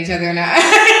looking at each other in our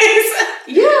eyes.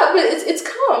 Yeah, but it's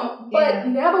calm. But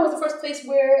NABA was the first place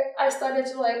where I started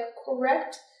to like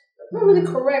not really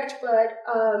correct, but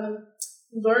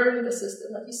learn the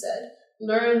system, like you said.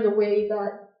 Learn the way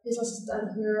that business is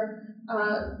done here.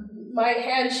 My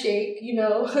handshake,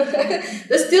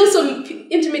 there's still some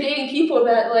intimidating people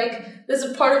that like, there's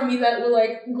a part of me that will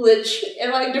like glitch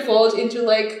and like default into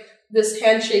like this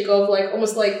handshake of like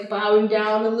almost like bowing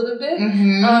down a little bit.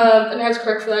 And I have to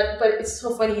correct for that, but it's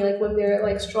so funny like when they're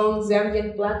like strong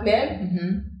Zambian black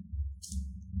men,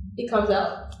 it comes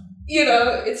out.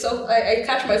 It's so I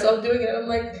catch myself doing it. I'm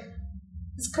like,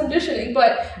 it's conditioning,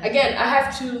 but again, I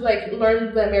have to like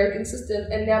learn the American system,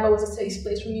 and NABA was a safe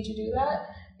place for me to do that.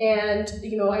 And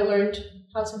I learned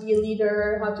how to be a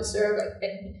leader, how to serve.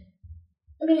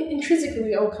 I mean, intrinsically,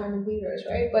 we're all kind of leaders,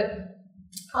 right? But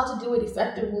how to do it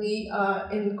effectively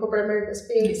in corporate America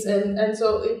space, and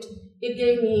so it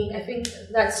gave me, I think,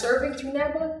 that serving through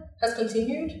NABA has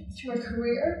continued through my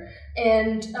career,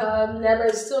 and NABA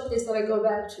is still a place that I go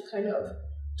back to kind of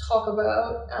talk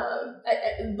about.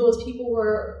 Those people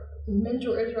were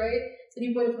mentors, right? So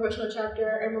people in the professional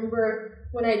chapter. I remember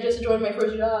when I just joined my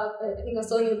first job, I think I was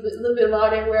telling you a little bit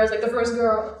about it, where I was like the first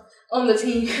girl on the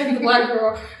team, the black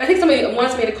girl. I think somebody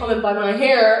once made a comment about my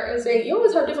hair and saying, you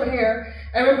always have different hair.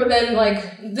 I remember then like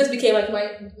this became like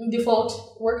my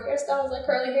default work hairstyle, was like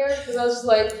curly hair, because I was just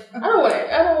like, I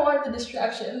don't want the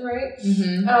distraction, right?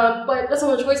 But that's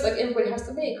not a choice like everybody has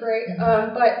to make, right?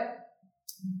 But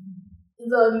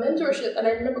the mentorship, and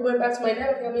I remember going back to my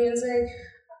NABA family and saying,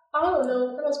 I don't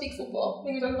know, I don't speak football.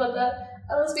 Maybe talk about that.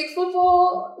 I don't speak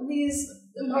football.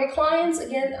 My clients,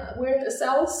 again, we're in the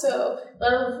South, so a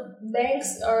lot of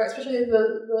banks are, especially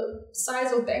the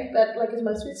size of bank that like is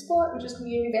my sweet spot, which is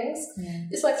community banks.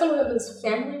 It's like some of them is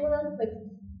family run, like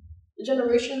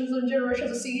generations and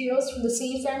generations of CEOs from the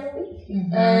same family.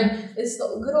 And it's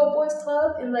the good old boys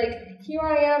club, and like here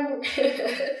I am,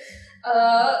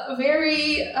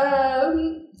 very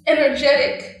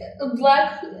energetic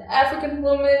black African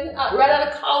woman right out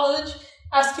of college,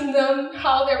 asking them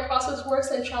how their process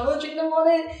works and challenging them on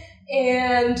it.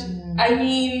 And I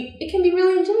mean, it can be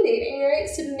really intimidating, right?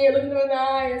 Sitting there looking them in the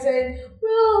eye and saying,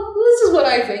 well, this is what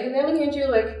I think. And they're looking at you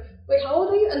like, wait, how old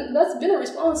are you? And that's been a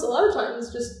response a lot of times.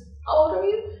 It's just, how old are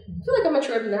you? I feel like I'm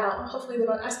mature now. Hopefully they're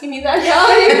not asking me that now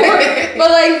anymore.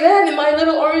 But like then, in my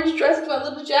little orange dress with my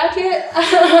little jacket,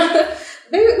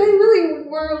 they really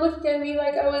were looking at me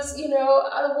like I was,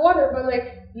 out of water. But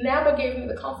like NABA gave me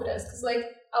the confidence, because like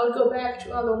I would go back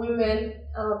to other women,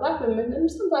 black women and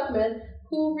some black men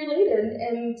who related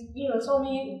and, told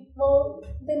me, well,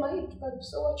 they might, but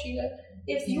so what, Chita?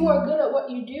 If you are good at what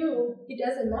you do, it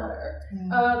doesn't matter.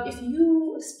 If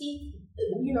you speak,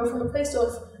 from a place of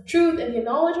truth and you're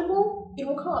knowledgeable, it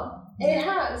will come. And it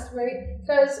has, right?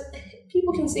 Because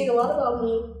people can say a lot about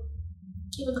me,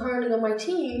 even currently on my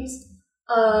teams,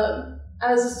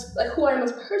 as like who I am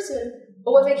as a person,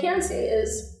 but what they can say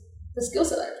is the skill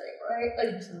set I bring, right?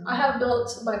 Like I have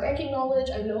built my banking knowledge,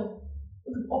 I know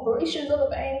operations of a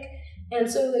bank, and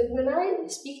so like when I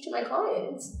speak to my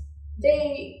clients,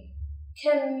 they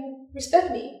can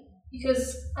respect me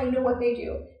because I know what they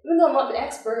do. Even though I'm not the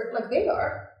expert like they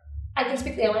are, I can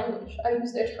speak their language. I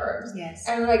use their terms. Yes.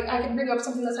 And like I can bring up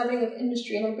something that's happening in the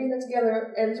industry and I bring that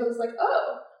together, and so it's like,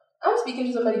 oh, I'm speaking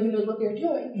to somebody who knows what they're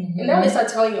doing. And now they start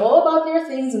telling me all about their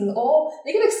things and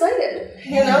they get excited,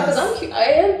 because I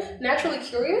am naturally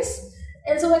curious.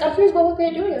 And so like I'm curious about what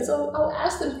they're doing, and so I'll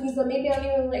ask them things that maybe aren't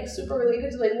even like super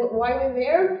related to like why they're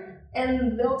there,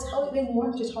 and they'll tell me they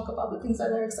want to talk about the things that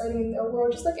are exciting in their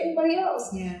world, just like anybody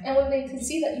else. And when they can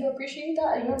see that you appreciate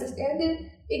that and you understand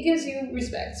it, it gives you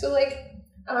respect. So like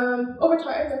over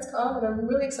time that's come, and I'm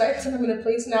really excited that I'm in a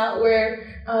place now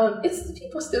where it's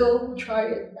people still try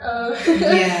it.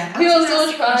 People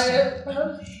still try it.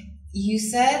 You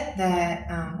said that,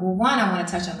 well, one, I want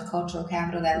to touch on the cultural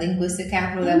capital, that linguistic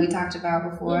capital that we talked about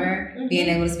before, being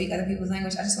able to speak other people's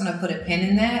language. I just want to put a pin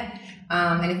in that.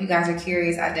 And if you guys are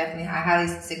curious, I highly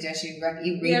suggest you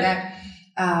read that.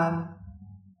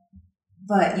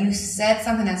 But you said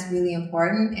something that's really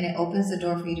important, and it opens the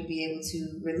door for you to be able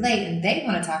to relate, and they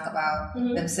want to talk about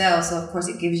themselves. So, of course,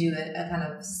 it gives you a kind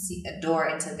of a door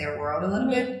into their world a little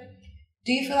bit.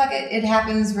 Do you feel like it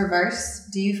happens reverse?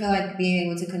 Do you feel like being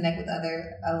able to connect with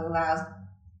other allows,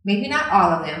 maybe not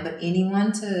all of them, but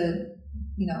anyone to,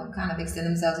 kind of extend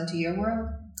themselves into your world?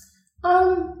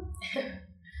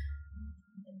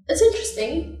 It's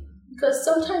interesting because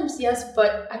sometimes yes,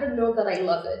 but I don't know that I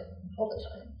love it all the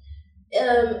time.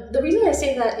 The reason I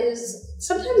say that is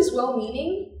sometimes it's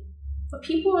well-meaning, but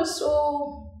people are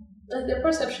so, like, their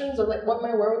perceptions of like what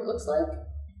my world looks like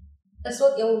are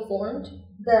so ill-informed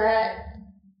that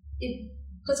it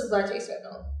puts a bad taste in my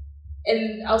mouth.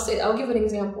 And I'll give an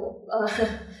example.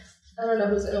 I don't know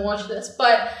who's gonna watch this,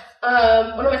 but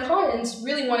one of my clients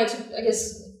really wanted to, I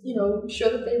guess, show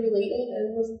that they related, and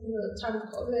it was the time of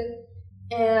COVID.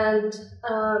 And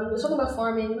we were talking about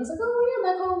farming, and I was like, oh yeah,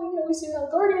 back home, we used to have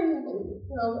a garden,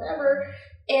 whatever.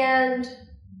 And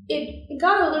it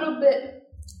got a little bit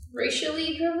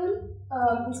racially driven,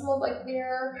 in some of like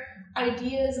their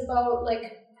ideas about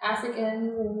like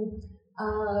Africans, and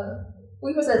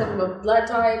we were talking about blood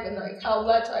type and like how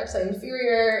blood types are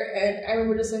inferior. And I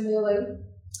remember just sitting there like,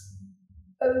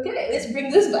 okay, let's bring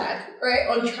this back, right,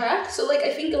 on track. So like,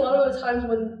 I think a lot of the times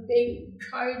when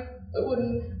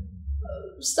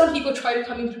some people try to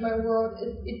come into my world,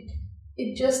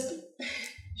 it just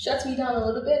shuts me down a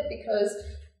little bit, because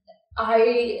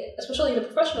especially in a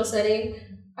professional setting,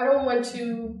 I don't want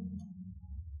to,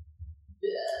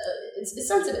 it's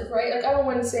sensitive, right? Like, I don't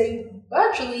want to say,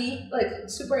 actually, like,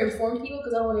 super informed people,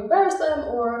 because I don't want to embarrass them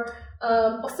or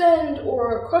offend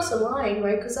or cross a line,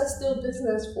 right? Because that's still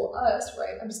business for us,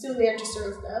 right? I'm still there to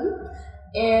serve them.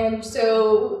 And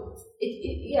so,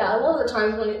 a lot of the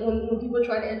times when people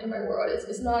try to enter my world,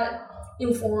 it's not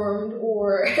informed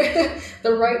or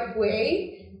the right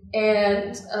way.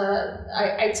 And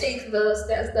I take the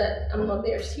stance that I'm not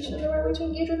there to teach them the right way to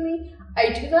engage with me.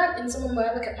 I do that in some of my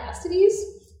other capacities,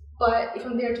 but if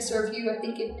I'm there to serve you, I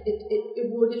think it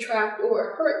will detract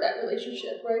or hurt that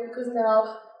relationship, right? Because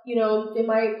now, they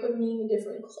might put me in a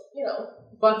different,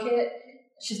 bucket.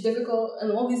 It's just difficult,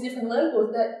 and all these different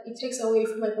levels that it takes away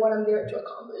from like what I'm there to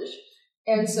accomplish.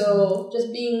 And so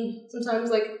just being sometimes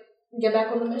like get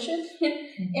back on the mission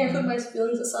and put my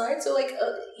feelings aside. So like,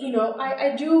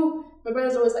 I do, my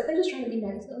brother's always like, I'm just trying to be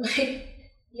nice. I'm like,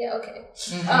 yeah, okay.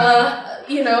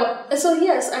 And so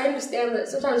yes, I understand that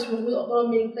sometimes we're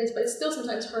well-meaning place, but it's still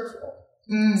sometimes hurtful.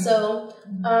 So,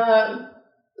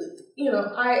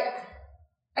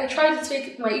 I try to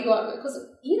take my ego out of it, because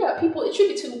people, it should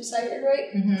be two-sided,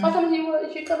 right? If I come to your world,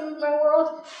 it should come into my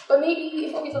world, but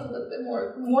maybe focus on a little bit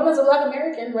more. One as a Black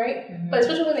American, right? But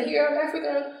especially when I hear I'm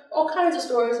African, all kinds of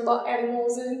stories about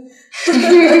animals and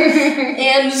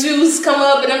and zoos come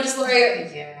up, and I'm just like,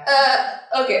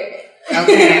 okay.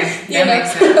 Okay, that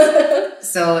makes sense.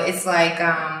 So it's like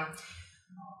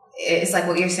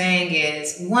what you're saying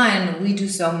is, one, we do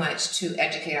so much to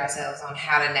educate ourselves on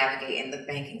how to navigate in the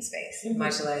banking space,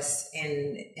 much less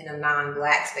in a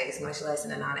non-Black space, much less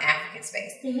in a non-African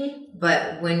space.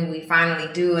 But when we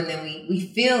finally do, and then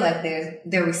we feel like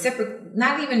they're reciprocal,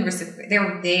 not even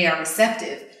reciprocal, they are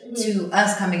receptive to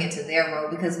us coming into their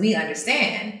world, because we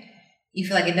understand. You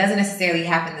feel like it doesn't necessarily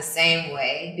happen the same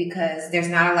way, because there's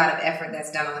not a lot of effort that's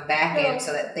done on the back end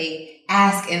so that they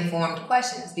ask informed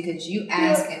questions, because you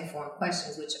ask informed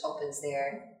questions, which opens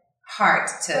their heart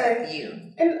to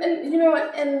you. And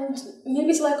and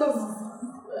maybe it's lack of,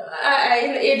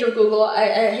 in the age of Google,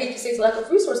 I hate to say it's lack of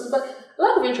resources, but a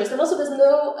lack of interest. And also there's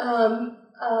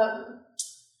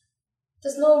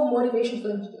no motivation for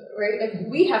them to do it, right?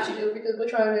 Like, we have to do it because we're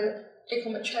trying to take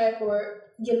home a check or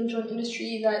get into an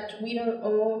industry that we don't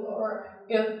own, or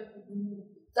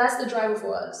that's the driver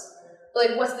for us. But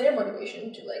like, what's their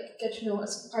motivation to like get to know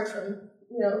us apart from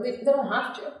they don't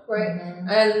have to, right?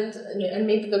 And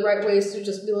maybe the right way is to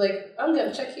just be like, I'm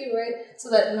gonna check you, right? So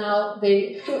that now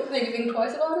they think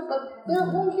twice about it, but they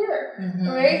won't care,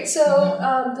 right? So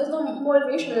there's no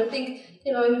motivation. I think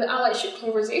in the allyship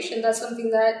conversation, that's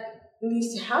something that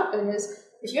needs to happen. Is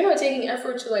if you're not taking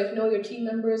effort to like know your team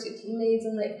members, your teammates,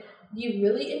 and like be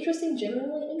really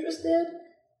genuinely interested,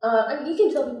 and you can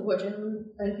tell people who are genuine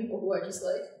and people who are just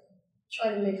like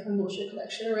trying to make some bullshit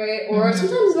connection, right? Or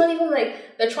sometimes it's not even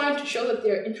like they're trying to show that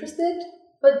they're interested,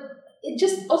 but it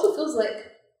just also feels like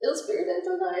ill-spirited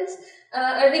sometimes.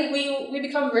 I think we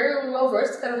become very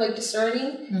well-versed, kind of like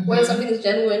discerning whether something is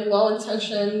genuine,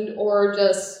 well-intentioned, or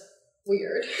just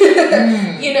weird.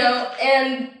 You know?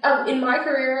 And in my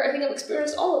career, I think I've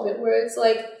experienced all of it, where it's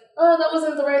like, oh, that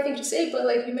wasn't the right thing to say, but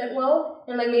like you meant well,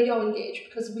 and like maybe I'll engage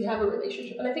because we have a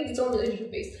relationship. And I think it's all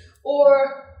relationship-based.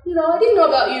 Or, you know, I didn't know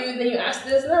about you, and then you asked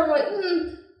this, and I'm like,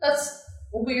 that's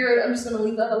weird, I'm just gonna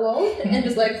leave that alone and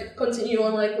just like continue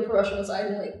on like the professional side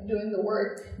and like doing the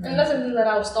work. And that's something that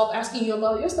I'll stop asking you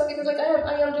about your stuff, because like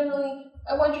I am generally,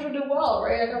 I want you to do well,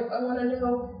 right? Like I want to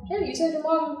know, hey, you said your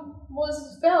mom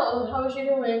fell, how is she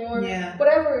doing, or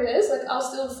whatever it is. Like I'll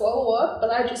still follow up, but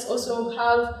I just also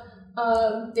have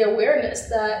the awareness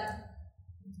that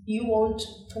you won't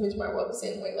come into my world the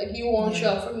same way. Like you won't show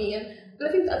up for me, and I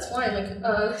think that's fine.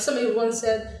 Like somebody once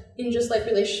said, in just like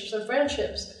relationships and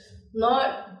friendships,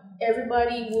 not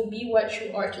everybody will be what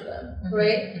you are to them,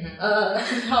 right?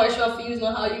 How I show up for you is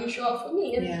not how you show up for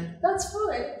me, and that's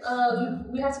fine.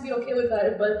 We have to be okay with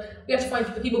that, but we have to find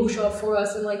the people who show up for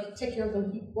us and like take care of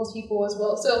those people as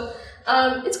well. So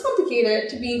it's complicated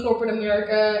to be in corporate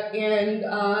America and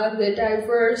the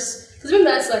diverse, because even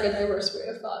that's like a diverse way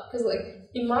of thought. Because like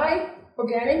in my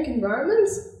organic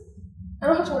environments, I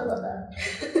don't have to worry about that.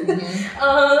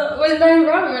 But in that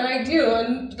environment, I do,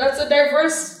 and that's a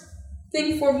diverse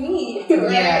thing for me,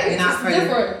 right? Yeah, it's not for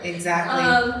different.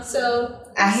 Exactly. So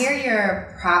I hear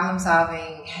your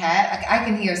problem-solving hat. I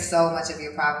can hear so much of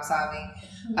your problem-solving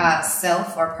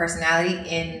self or personality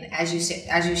in as you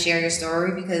share your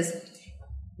story, because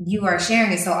you are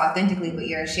sharing it so authentically, but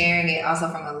you're sharing it also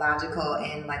from a logical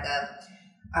and like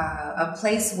a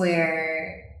place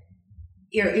where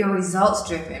you're results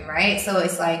driven, right? So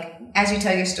it's like as you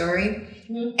tell your story,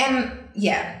 and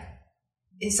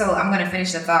so I'm going to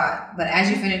finish the thought, but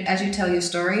as you tell your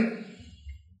story,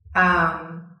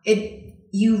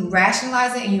 you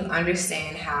rationalize it and you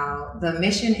understand how the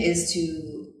mission is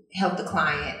to help the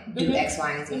client do X,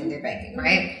 Y, and Z in their banking,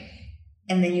 right?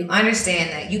 And then you understand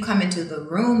that you come into the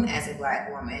room as a Black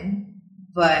woman,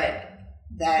 but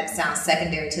that sounds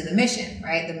secondary to the mission,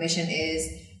 right? The mission is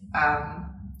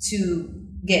to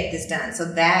get this done. So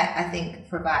that, I think,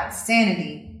 provides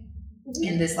sanity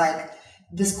in this like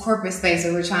this corporate space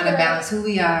where we're trying to balance who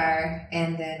we are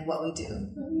and then what we do.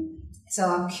 So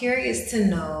I'm curious to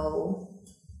know,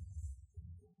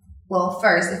 well,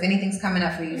 first, if anything's coming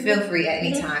up for you, feel free at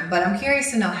any time. But I'm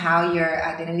curious to know how your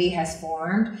identity has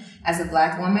formed as a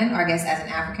Black woman, or I guess as an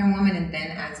African woman, and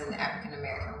then as an African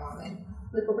American woman.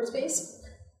 The corporate space?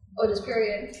 Or just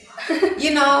period?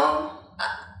 You know?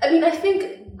 I mean, I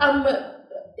think,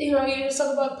 you know, you just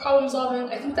talk about problem solving.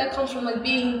 I think that comes from like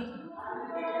being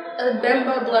a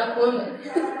Bemba Black woman.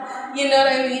 You know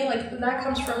what I mean? Like that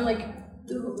comes from like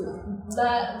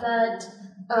that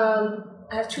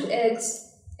I have 2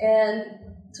 eggs and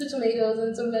 2 tomatoes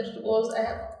and some vegetables. I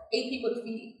have 8 people to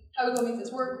feed. How are we gonna make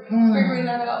this work? Figuring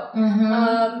that out.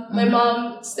 My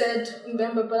mom said in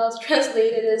Bemba, but I'll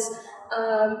translate it as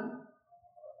a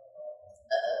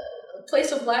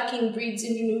place of lacking breeds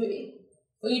ingenuity.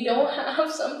 When you don't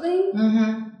have something,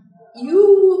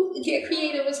 you get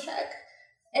creative as heck.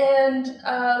 And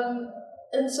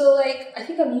so like I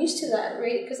think I'm used to that,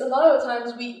 right? Because a lot of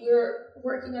times we're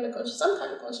working under some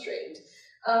kind of constraint.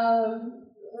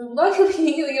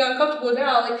 Luckily, you know, I'm comfortable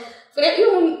now. Like, but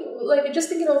even like just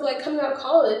thinking of like coming out of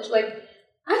college, like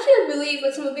I can't believe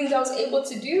like some of the things I was able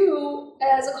to do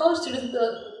as a college student.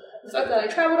 The fact that I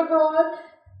traveled abroad.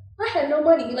 I had no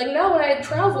money. Like now when I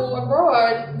travel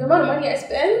abroad, the amount of money I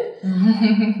spend,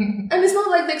 and it's not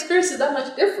like the experience is that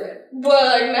much different.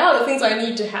 But like now the things I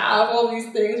need to have, all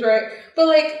these things, right? But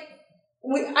like,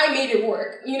 I made it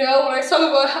work. You know, when I talk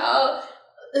about how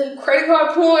the credit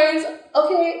card points,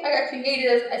 okay, I got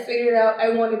creative. I figured it out. I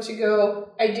wanted to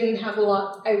go. I didn't have a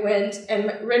lot. I went and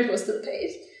my rent was still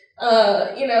paid.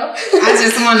 You know? I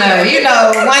just want to, you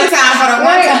know, one time for the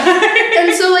one time.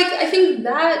 And so like, I think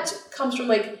that comes from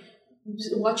like,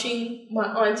 watching my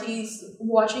aunties,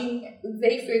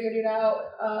 they figured it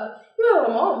out. You know,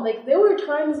 my mom, like there were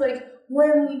times like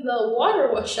when the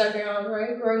water was shut down,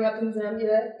 right? Growing up in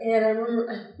Zambia, and I remember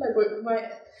I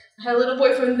had a little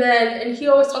boyfriend then, and he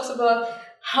always talks about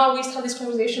how we used to have these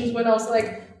conversations when I was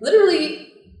like,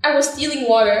 literally, I was stealing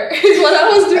water is what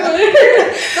I was doing.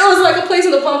 There was like a place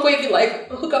in the pump where you could like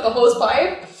hook up a hose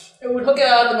pipe and would hook it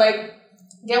up and like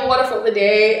get water for the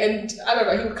day, and I don't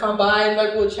know, he would come by and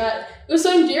like we'll chat. It was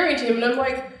so endearing to him, and I'm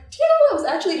like, do you know what was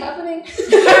actually happening?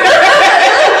 You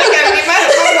gotta get my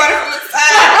water from the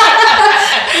side.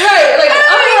 Right, like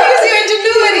use your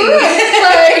ingenuity.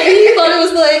 Like, he thought it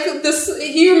was like this.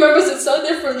 He remembers it so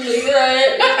differently,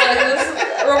 right? Like this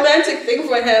romantic thing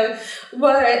for him.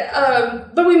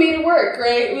 But we made it work,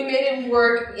 right? We made it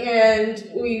work, and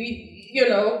we, you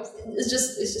know, it's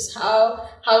just how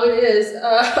it is.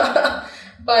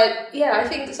 But yeah, I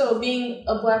think so. Being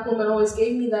a Black woman always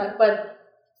gave me that. But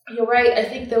you're right. I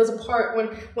think there was a part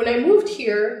when I moved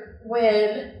here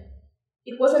when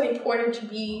it wasn't important to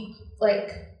be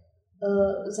like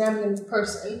a Zambian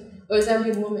person or a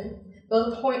Zambian woman. There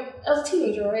was a point. I was a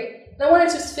teenager, right? And I wanted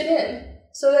to fit in.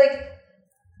 So like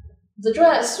the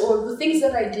dress or the things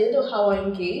that I did or how I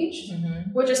engaged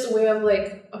were just a way of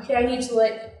like, okay, I need to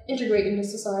like integrate into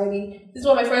society. This is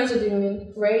what my friends are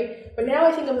doing, right? But now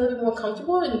I think I'm a little bit more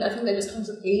comfortable, and I think that just comes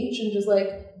with age and just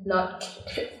like not,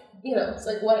 you know, it's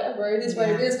like whatever, it is what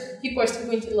it is. People are still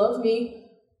going to love me,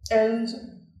 and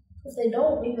if they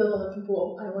don't, maybe they'll love the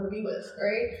people I want to be with,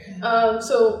 right?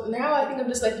 So now I think I'm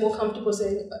just like more comfortable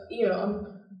saying, you know, I'm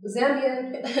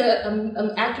Zambian,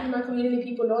 I'm active in my community,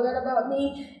 people know that about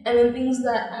me, and then things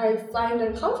that I find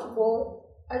uncomfortable,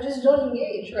 I just don't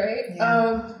engage, right?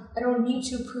 I don't need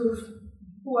to prove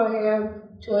who I am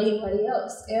to anybody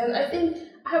else. And I think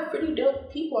I have pretty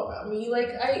dope people around me. Like,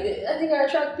 I think I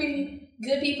attract pretty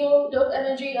good people, dope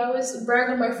energy. I always brag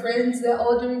on my friends. They're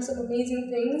all doing some amazing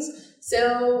things.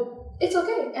 So it's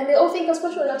okay. And they all think I'm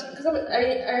special enough because I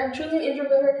am truly an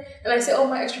introvert. And I say, oh,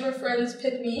 my extrovert friends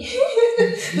pick me.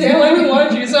 They only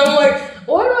want you. So I'm like,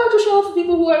 why do I have to show up for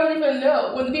people who I don't even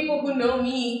know when the people who know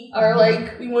me are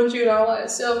like, we want you in our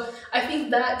lives? So I think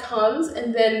that comes.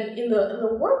 And then in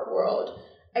the work world,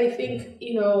 I think,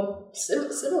 you know,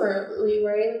 similarly,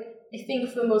 right? I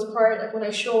think for the most part, like when I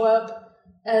show up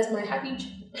as my happy,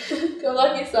 go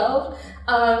lucky self,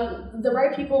 the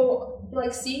right people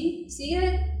like see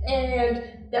it,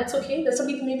 and that's okay. There's some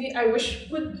people maybe I wish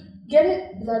would get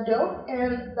it that don't,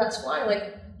 and that's fine.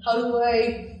 Like, how do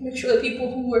I make sure that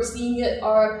people who are seeing it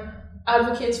are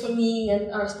advocates for me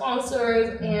and are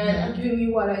sponsors and are giving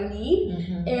me what I need?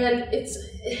 And it's,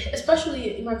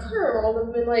 especially in my current role,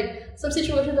 there've been like some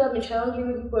situations that have been challenging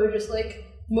where people are just like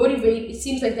motivated. It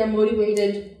seems like they're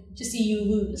motivated to see you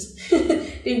lose.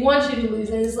 They want you to lose,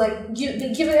 and it's like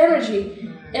they give it energy.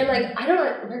 And like I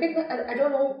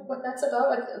don't know what that's about.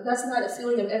 Like that's not a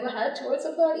feeling I've ever had towards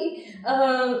somebody.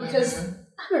 Because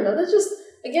I don't know. That's just,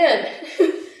 again,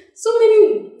 so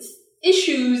many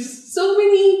issues, so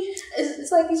many.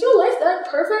 It's like, is your life that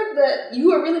perfect that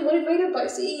you are really motivated by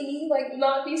seeing me like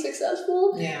not be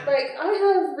successful? Yeah. Like I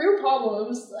have real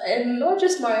problems, and not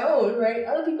just my own, right?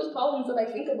 Other people's problems that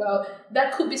I think about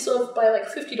that could be solved by like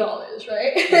 $50,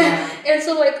 right? Yeah. And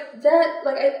so like that,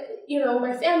 like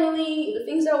my family, the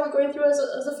things that we're going through as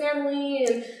a family,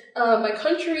 and my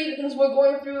country, the things we're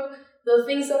going through, the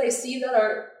things that I see that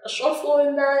are a shortfall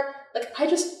in that, like I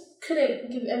just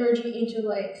couldn't give energy into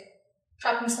like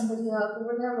trapping somebody up or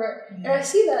whatever. And I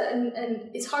see that,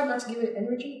 and it's hard not to give it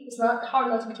energy. It's not hard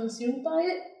not to be consumed by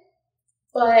it.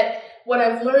 But what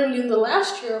I've learned in the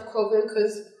last year of COVID,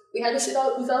 because we had to sit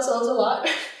out with ourselves a lot,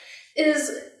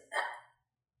 is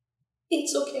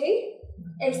it's okay.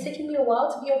 And it's taken me a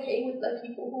while to be okay with like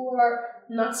people who are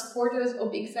not supporters or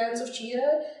big fans of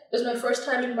Chita. It was my first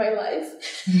time in my life.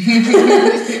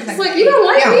 It's like, you don't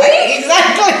like me?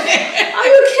 Exactly. Are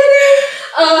you kidding?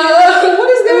 What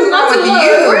is there not to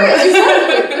love? Right,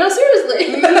 exactly. No,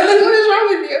 seriously. What is wrong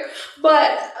with you?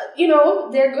 But,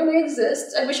 they're going to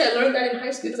exist. I wish I learned that in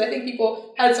high school, because I think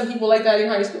people had some people like that in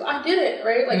high school. I didn't,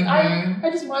 right? Like, I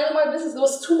just minded my business. There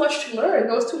was too much to learn.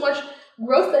 There was too much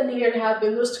growth that needed to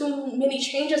happen. There was too many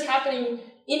changes happening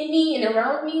in me and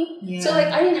around me. Yeah. So, like,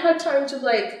 I didn't have time to,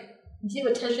 like, give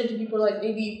attention to people, like,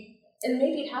 maybe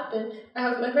it happened.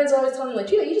 My friends always tell me,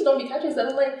 like, you just don't be catching stuff.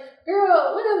 I'm like,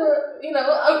 girl, whatever.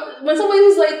 When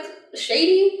somebody's, like,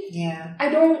 shady, I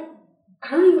don't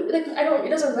even, like, it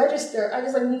doesn't register. I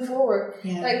just, like, move forward.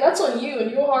 Yeah. Like, that's on you and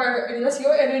your heart, and that's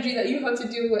your energy that you have to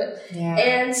deal with. Yeah.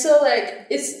 And so, like,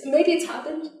 maybe it's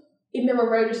happened. It never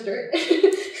registered.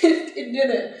 It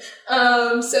didn't.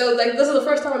 So, like, this is the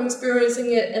first time I'm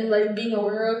experiencing it and, like, being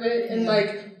aware of it and,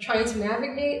 like, trying to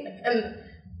navigate. And,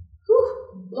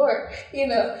 Lord,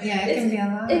 Yeah, it can be a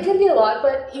lot. It can be a lot,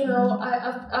 but,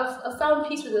 I've found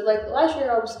peace with it. Like, last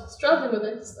year I was struggling with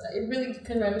it. I really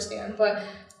couldn't understand, but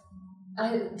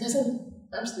I'm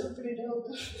still pretty dope.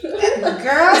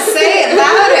 Girl, say it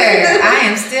louder. I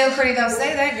am still pretty dope.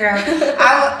 Say that, girl.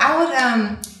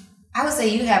 I would say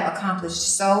you have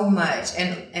accomplished so much,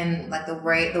 and like the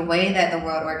way that the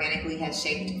world organically has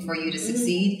shaped for you to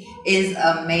succeed is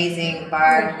amazing,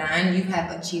 bar none. You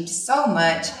have achieved so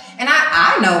much, and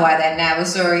I know why that Nava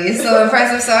story is so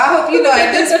impressive. So I hope you know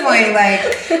at this point, like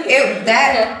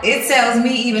it tells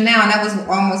me even now, and that was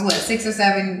almost 6 or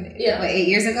 7, 8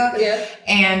 years ago. Yeah,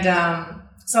 and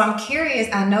so I'm curious,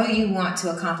 I know you want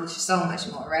to accomplish so much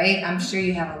more, right? I'm sure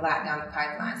you have a lot down the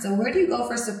pipeline. So where do you go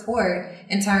for support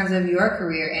in terms of your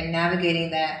career and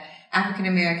navigating that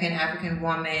African-American, African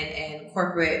woman, and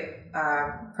corporate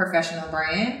professional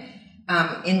brand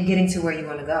in getting to where you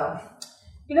want to go?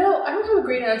 I don't have a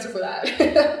great answer for that,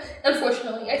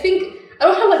 unfortunately. I think I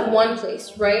don't have like one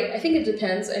place, right? I think it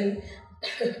depends, and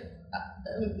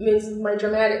this is my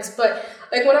dramatics, but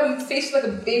like when I'm faced with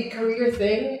like a big career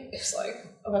thing, it's like,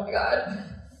 oh my god,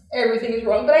 everything is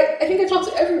wrong. But I think I talk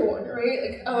to everyone,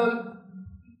 right? Like,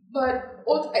 but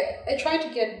I try to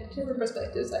get different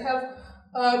perspectives. I have,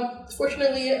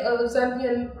 fortunately, a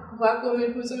Zambian Black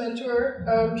woman who's a mentor.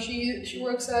 She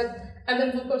works at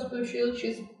Blue Cross Blue Shield.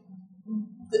 She's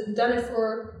done it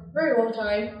for a very long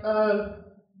time,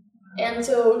 and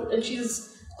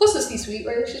she's close to C-suite,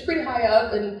 right? She's pretty high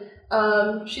up,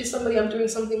 and she's somebody I'm doing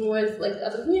something with, like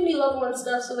at the community level and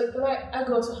stuff. So like when I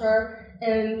go to her,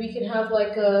 and we can have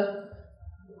like a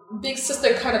big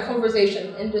sister kind of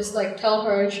conversation and just like tell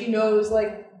her, and she knows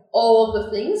like all of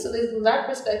the things. So there's that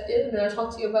perspective. And then I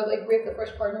talk to you about like Rick, the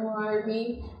first partner who hired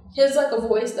me. He has like a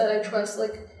voice that I trust.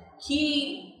 Like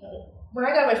when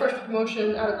I got my first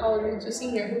promotion out of college into a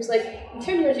senior, he was like, in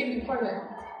 10 years you can be partner.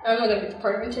 I'm not gonna be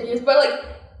partner in 10 years, but like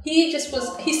he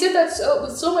said that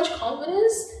with so much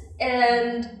confidence,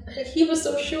 and he was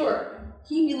so sure.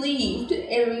 He believed,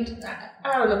 and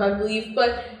I don't know if I believe,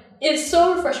 but it's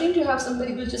so refreshing to have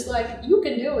somebody who's just like, you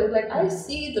can do it. Like, I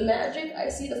see the magic, I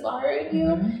see the fire in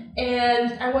you,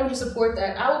 and I want you to support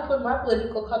that. I will put my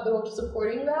political capital to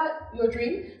supporting that, your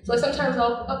dream. So like sometimes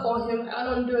I'll call him. I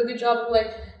don't do a good job of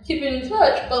like keeping in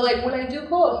touch, but like when I do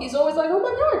call, he's always like, oh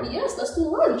my god, yes, let's do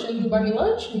lunch, and he'll buy me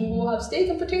lunch, and we'll have steak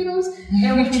and potatoes,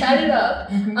 and we'll chat it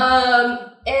up.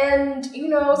 And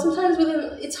sometimes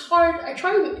it's hard. I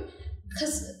try to.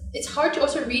 Because it's hard to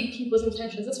also read people's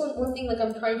intentions. That's one thing like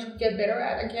I'm trying to get better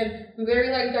at. Again, I'm very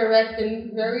like direct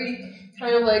and very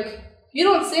kind of like, if you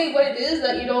don't say what it is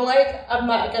that you don't like, I'm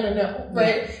not gonna know,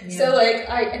 right? Yeah. So like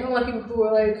I don't like people who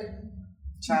are like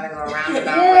try to go around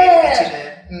about way to get you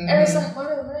to. And it's like, what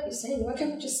are you saying? Why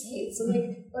can't you just say it? So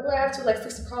like, why do I have to like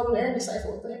fix the problem and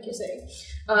decipher what the heck you're saying?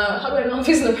 How do I know I'm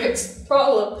fixing the right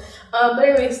problem? But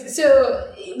anyways,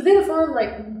 so the thing I found,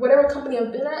 like whatever company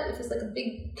I've been at, if it's like a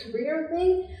big career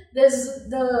thing, there's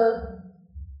the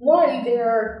one they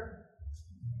work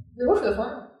for the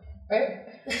fun, right?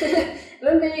 And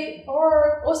then they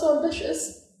are also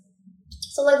ambitious.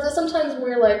 So like there's sometimes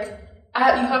where like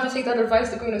you have to take that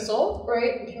advice with a grain of salt,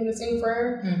 right? If you're in the same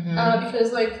firm,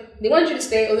 because like they want you to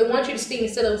stay, or they want you to stay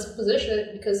instead of this position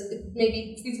because it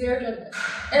maybe feeds their agenda.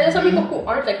 And there's some people who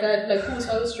aren't like that, like who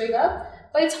tell you straight up,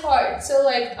 but it's hard. So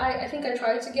like I think I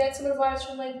tried to get some advice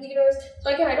from like leaders.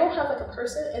 So again, I don't have like a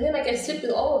person, and then like I sit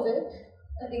with all of it.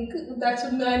 I think back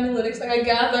to my analytics, like I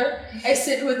gather, I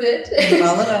sit with it.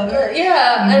 Roll it over.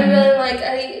 And then like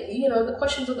the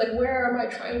questions of like where am I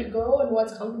trying to go and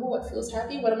what's comfortable, what feels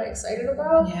happy, what am I excited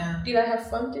about? Yeah. Did I have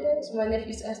fun today? So my nephew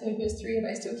used to ask me when he was 3, and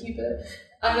I still keep it.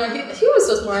 He was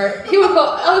so smart.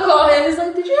 I would call him. He's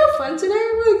like, "Did you have fun today?"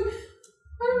 I'm like,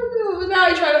 I don't know. But now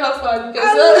I try to have fun because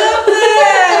I love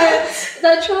that.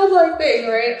 that childlike thing,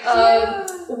 right?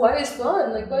 What is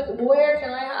fun? Like, where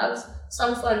can I have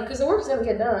some fun? Because the work is gonna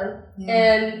get done,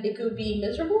 and it could be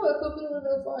miserable. It could be a little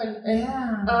bit of fun.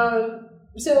 And,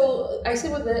 so I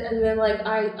sit with it, and then like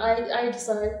I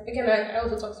decide. Again, I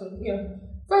also talk to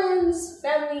friends,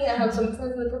 family. I have some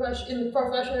friends in the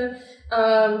profession.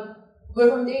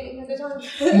 Whoever I'm dating at the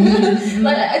time.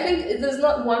 Like I think there's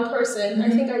not one person. I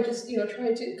think I just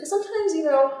try to, because sometimes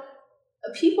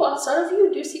people outside of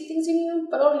you do see things in you,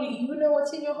 but only you know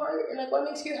what's in your heart and like what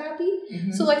makes you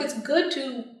happy. So like it's good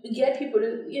to get people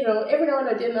to every now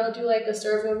and then I'll do like a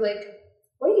survey of like,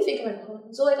 what do you think of my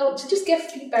poem? So like to just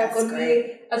get feedback on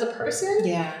me as a person,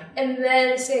 and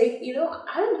then say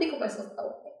I don't think of myself that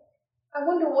way. I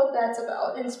wonder what that's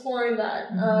about, and exploring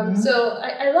that. So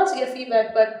I love to get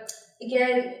feedback, but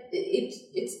again,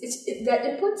 it's that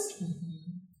inputs,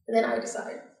 and then I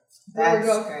decide. That's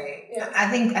great. Yeah. I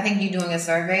think you doing a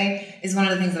survey is one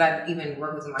of the things that I even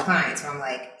work with my clients, where I'm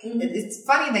like, it's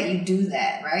funny that you do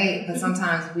that, right? But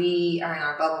sometimes we are in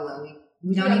our bubble and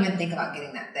we don't even think about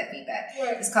getting that feedback.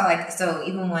 Right. It's called like, so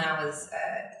even when I was,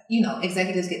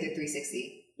 executives get their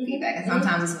 360 feedback. And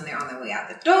sometimes it's when they're on their way out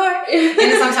the door, and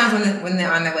then sometimes when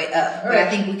they're on their way up. But I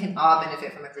think we can all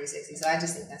benefit from a 360. So I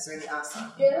just think that's really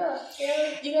awesome. Yeah.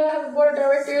 You gotta have a board of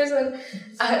directors, and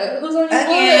who's on your board?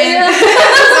 Yeah.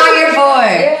 Who's on your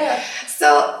board? Yeah.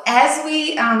 So as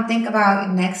we think about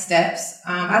next steps,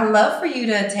 I'd love for you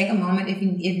to take a moment if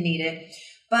needed.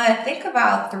 But think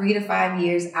about 3 to 5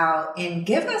 years out and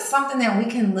give us something that we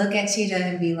can look at Chita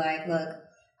and be like, look,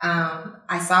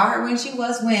 I saw her when she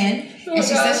was and she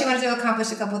said she wanted to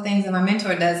accomplish a couple of things, and my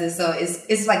mentor does it. So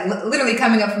it's like literally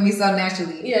coming up for me so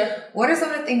naturally. Yeah. What are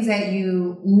some of the things that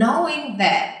knowing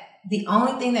that the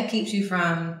only thing that keeps you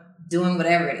from doing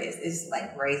whatever it is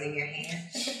like raising your hand?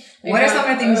 What are some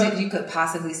of the things that you could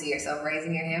possibly see yourself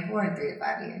raising your hand for in 3 to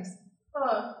 5 years?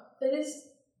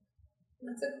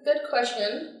 That's a good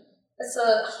question. It's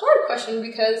a hard question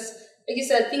because, like you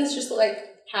said, things just like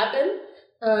happen.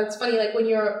 It's funny, like when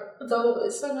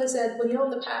somebody said, when you're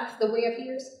on the path, the way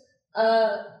appears.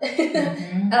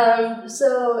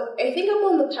 So I think I'm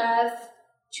on the path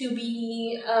to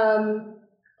be a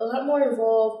lot more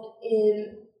involved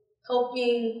in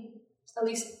helping, at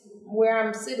least where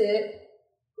I'm seated,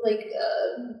 like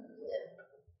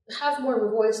have more of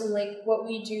a voice in like what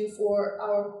we do for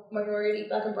our minority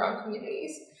Black and Brown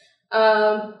communities.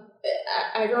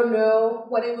 I don't know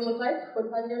what it will look like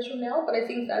 45 years from now, but I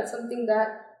think that's something that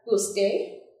will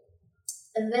stay.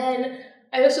 And then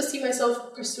I also see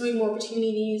myself pursuing more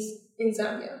opportunities in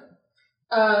Zambia.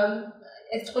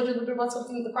 I told you a little bit about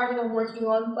the project I'm working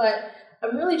on, but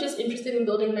I'm really just interested in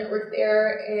building a network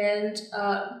there. And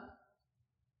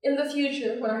in the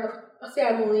future, when I have a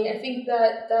family, I think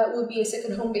that would be a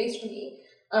second home base for me.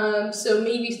 So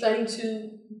maybe starting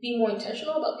to be more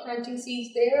intentional about planting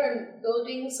seeds there and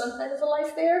building some kind of a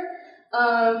life there.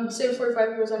 So in 45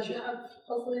 years, I should have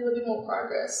hopefully a little bit more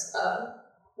progress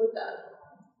with that.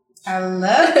 I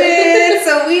love it.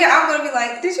 So I'm going to be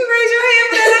like, did you raise your hand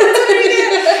for that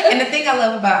opportunity? And the thing I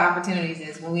love about opportunities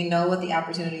is when we know what the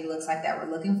opportunity looks like that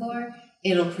we're looking for,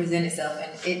 it'll present itself.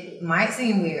 And it might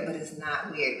seem weird, but it's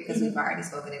not weird because we've already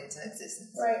spoken it into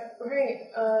existence. Right.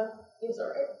 It's all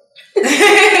right.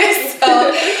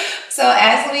 So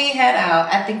as we head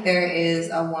out, I think there is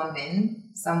a woman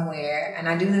somewhere, and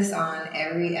I do this on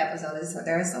every episode. So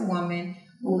there's a woman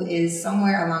who is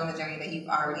somewhere along the journey that you've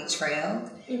already trailed,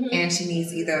 and she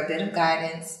needs either a bit of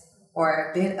guidance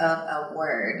or a bit of a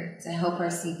word to help her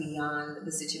see beyond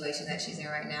the situation that she's in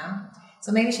right now.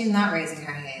 So maybe she's not raising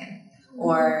her hand,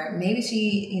 or maybe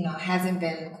she, hasn't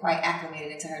been quite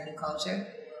acclimated into her new culture.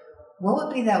 What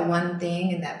would be that one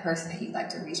thing and that person that you'd like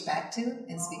to reach back to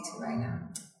and speak to right now?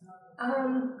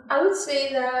 I would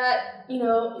say that,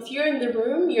 if you're in the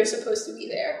room, you're supposed to be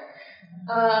there.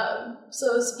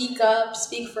 So speak up,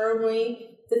 speak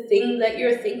firmly. The thing that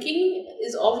you're thinking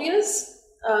is obvious,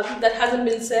 that hasn't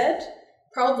been said,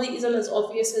 probably isn't as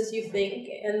obvious as you think,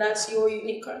 and that's your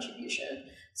unique contribution.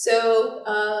 So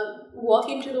walk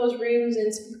into those rooms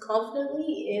and speak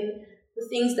confidently in the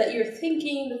things that you're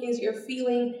thinking, the things you're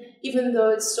feeling, even though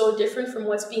it's so different from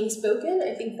what's being spoken.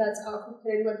 I think that's our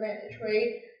competitive advantage,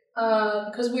 right?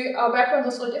 Because our backgrounds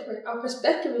are so different. Our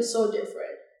perspective is so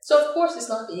different. So of course it's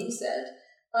not being said.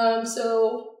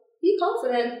 So be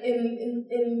confident in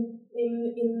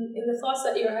the thoughts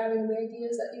that you're having, the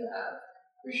ideas that you have,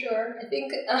 for sure. I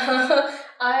think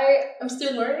I'm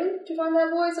still learning to find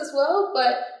that voice as well,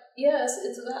 but yes,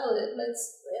 it's valid.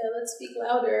 Let's speak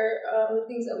louder the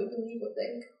things that we believe or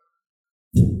think.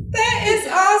 That is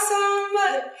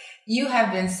awesome. You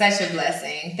have been such a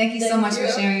blessing. Thank you so much for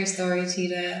sharing your story,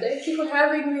 Chita. Thank you for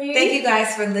having me. Thank you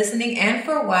guys for listening and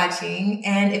for watching.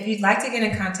 And if you'd like to get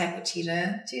in contact with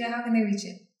Chita, how can they reach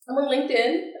you? I'm on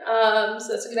LinkedIn, so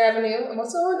that's a good avenue. I'm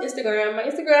also on Instagram. My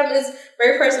Instagram is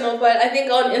very personal, but I think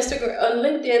on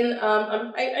LinkedIn,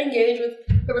 I engage with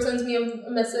whoever sends me a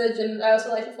message, and I also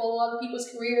like to follow a lot of people's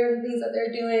career and things that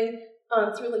they're doing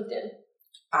through LinkedIn.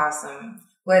 Awesome.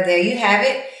 Well, there you have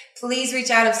it. Please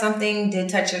reach out if something did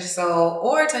touch your soul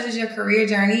or touches your career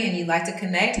journey and you'd like to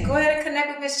connect. Go ahead and connect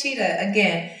with Miss Chita.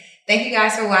 Again, thank you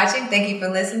guys for watching. Thank you for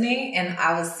listening. And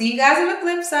I will see you guys on the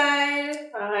flip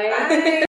side. Bye. Bye.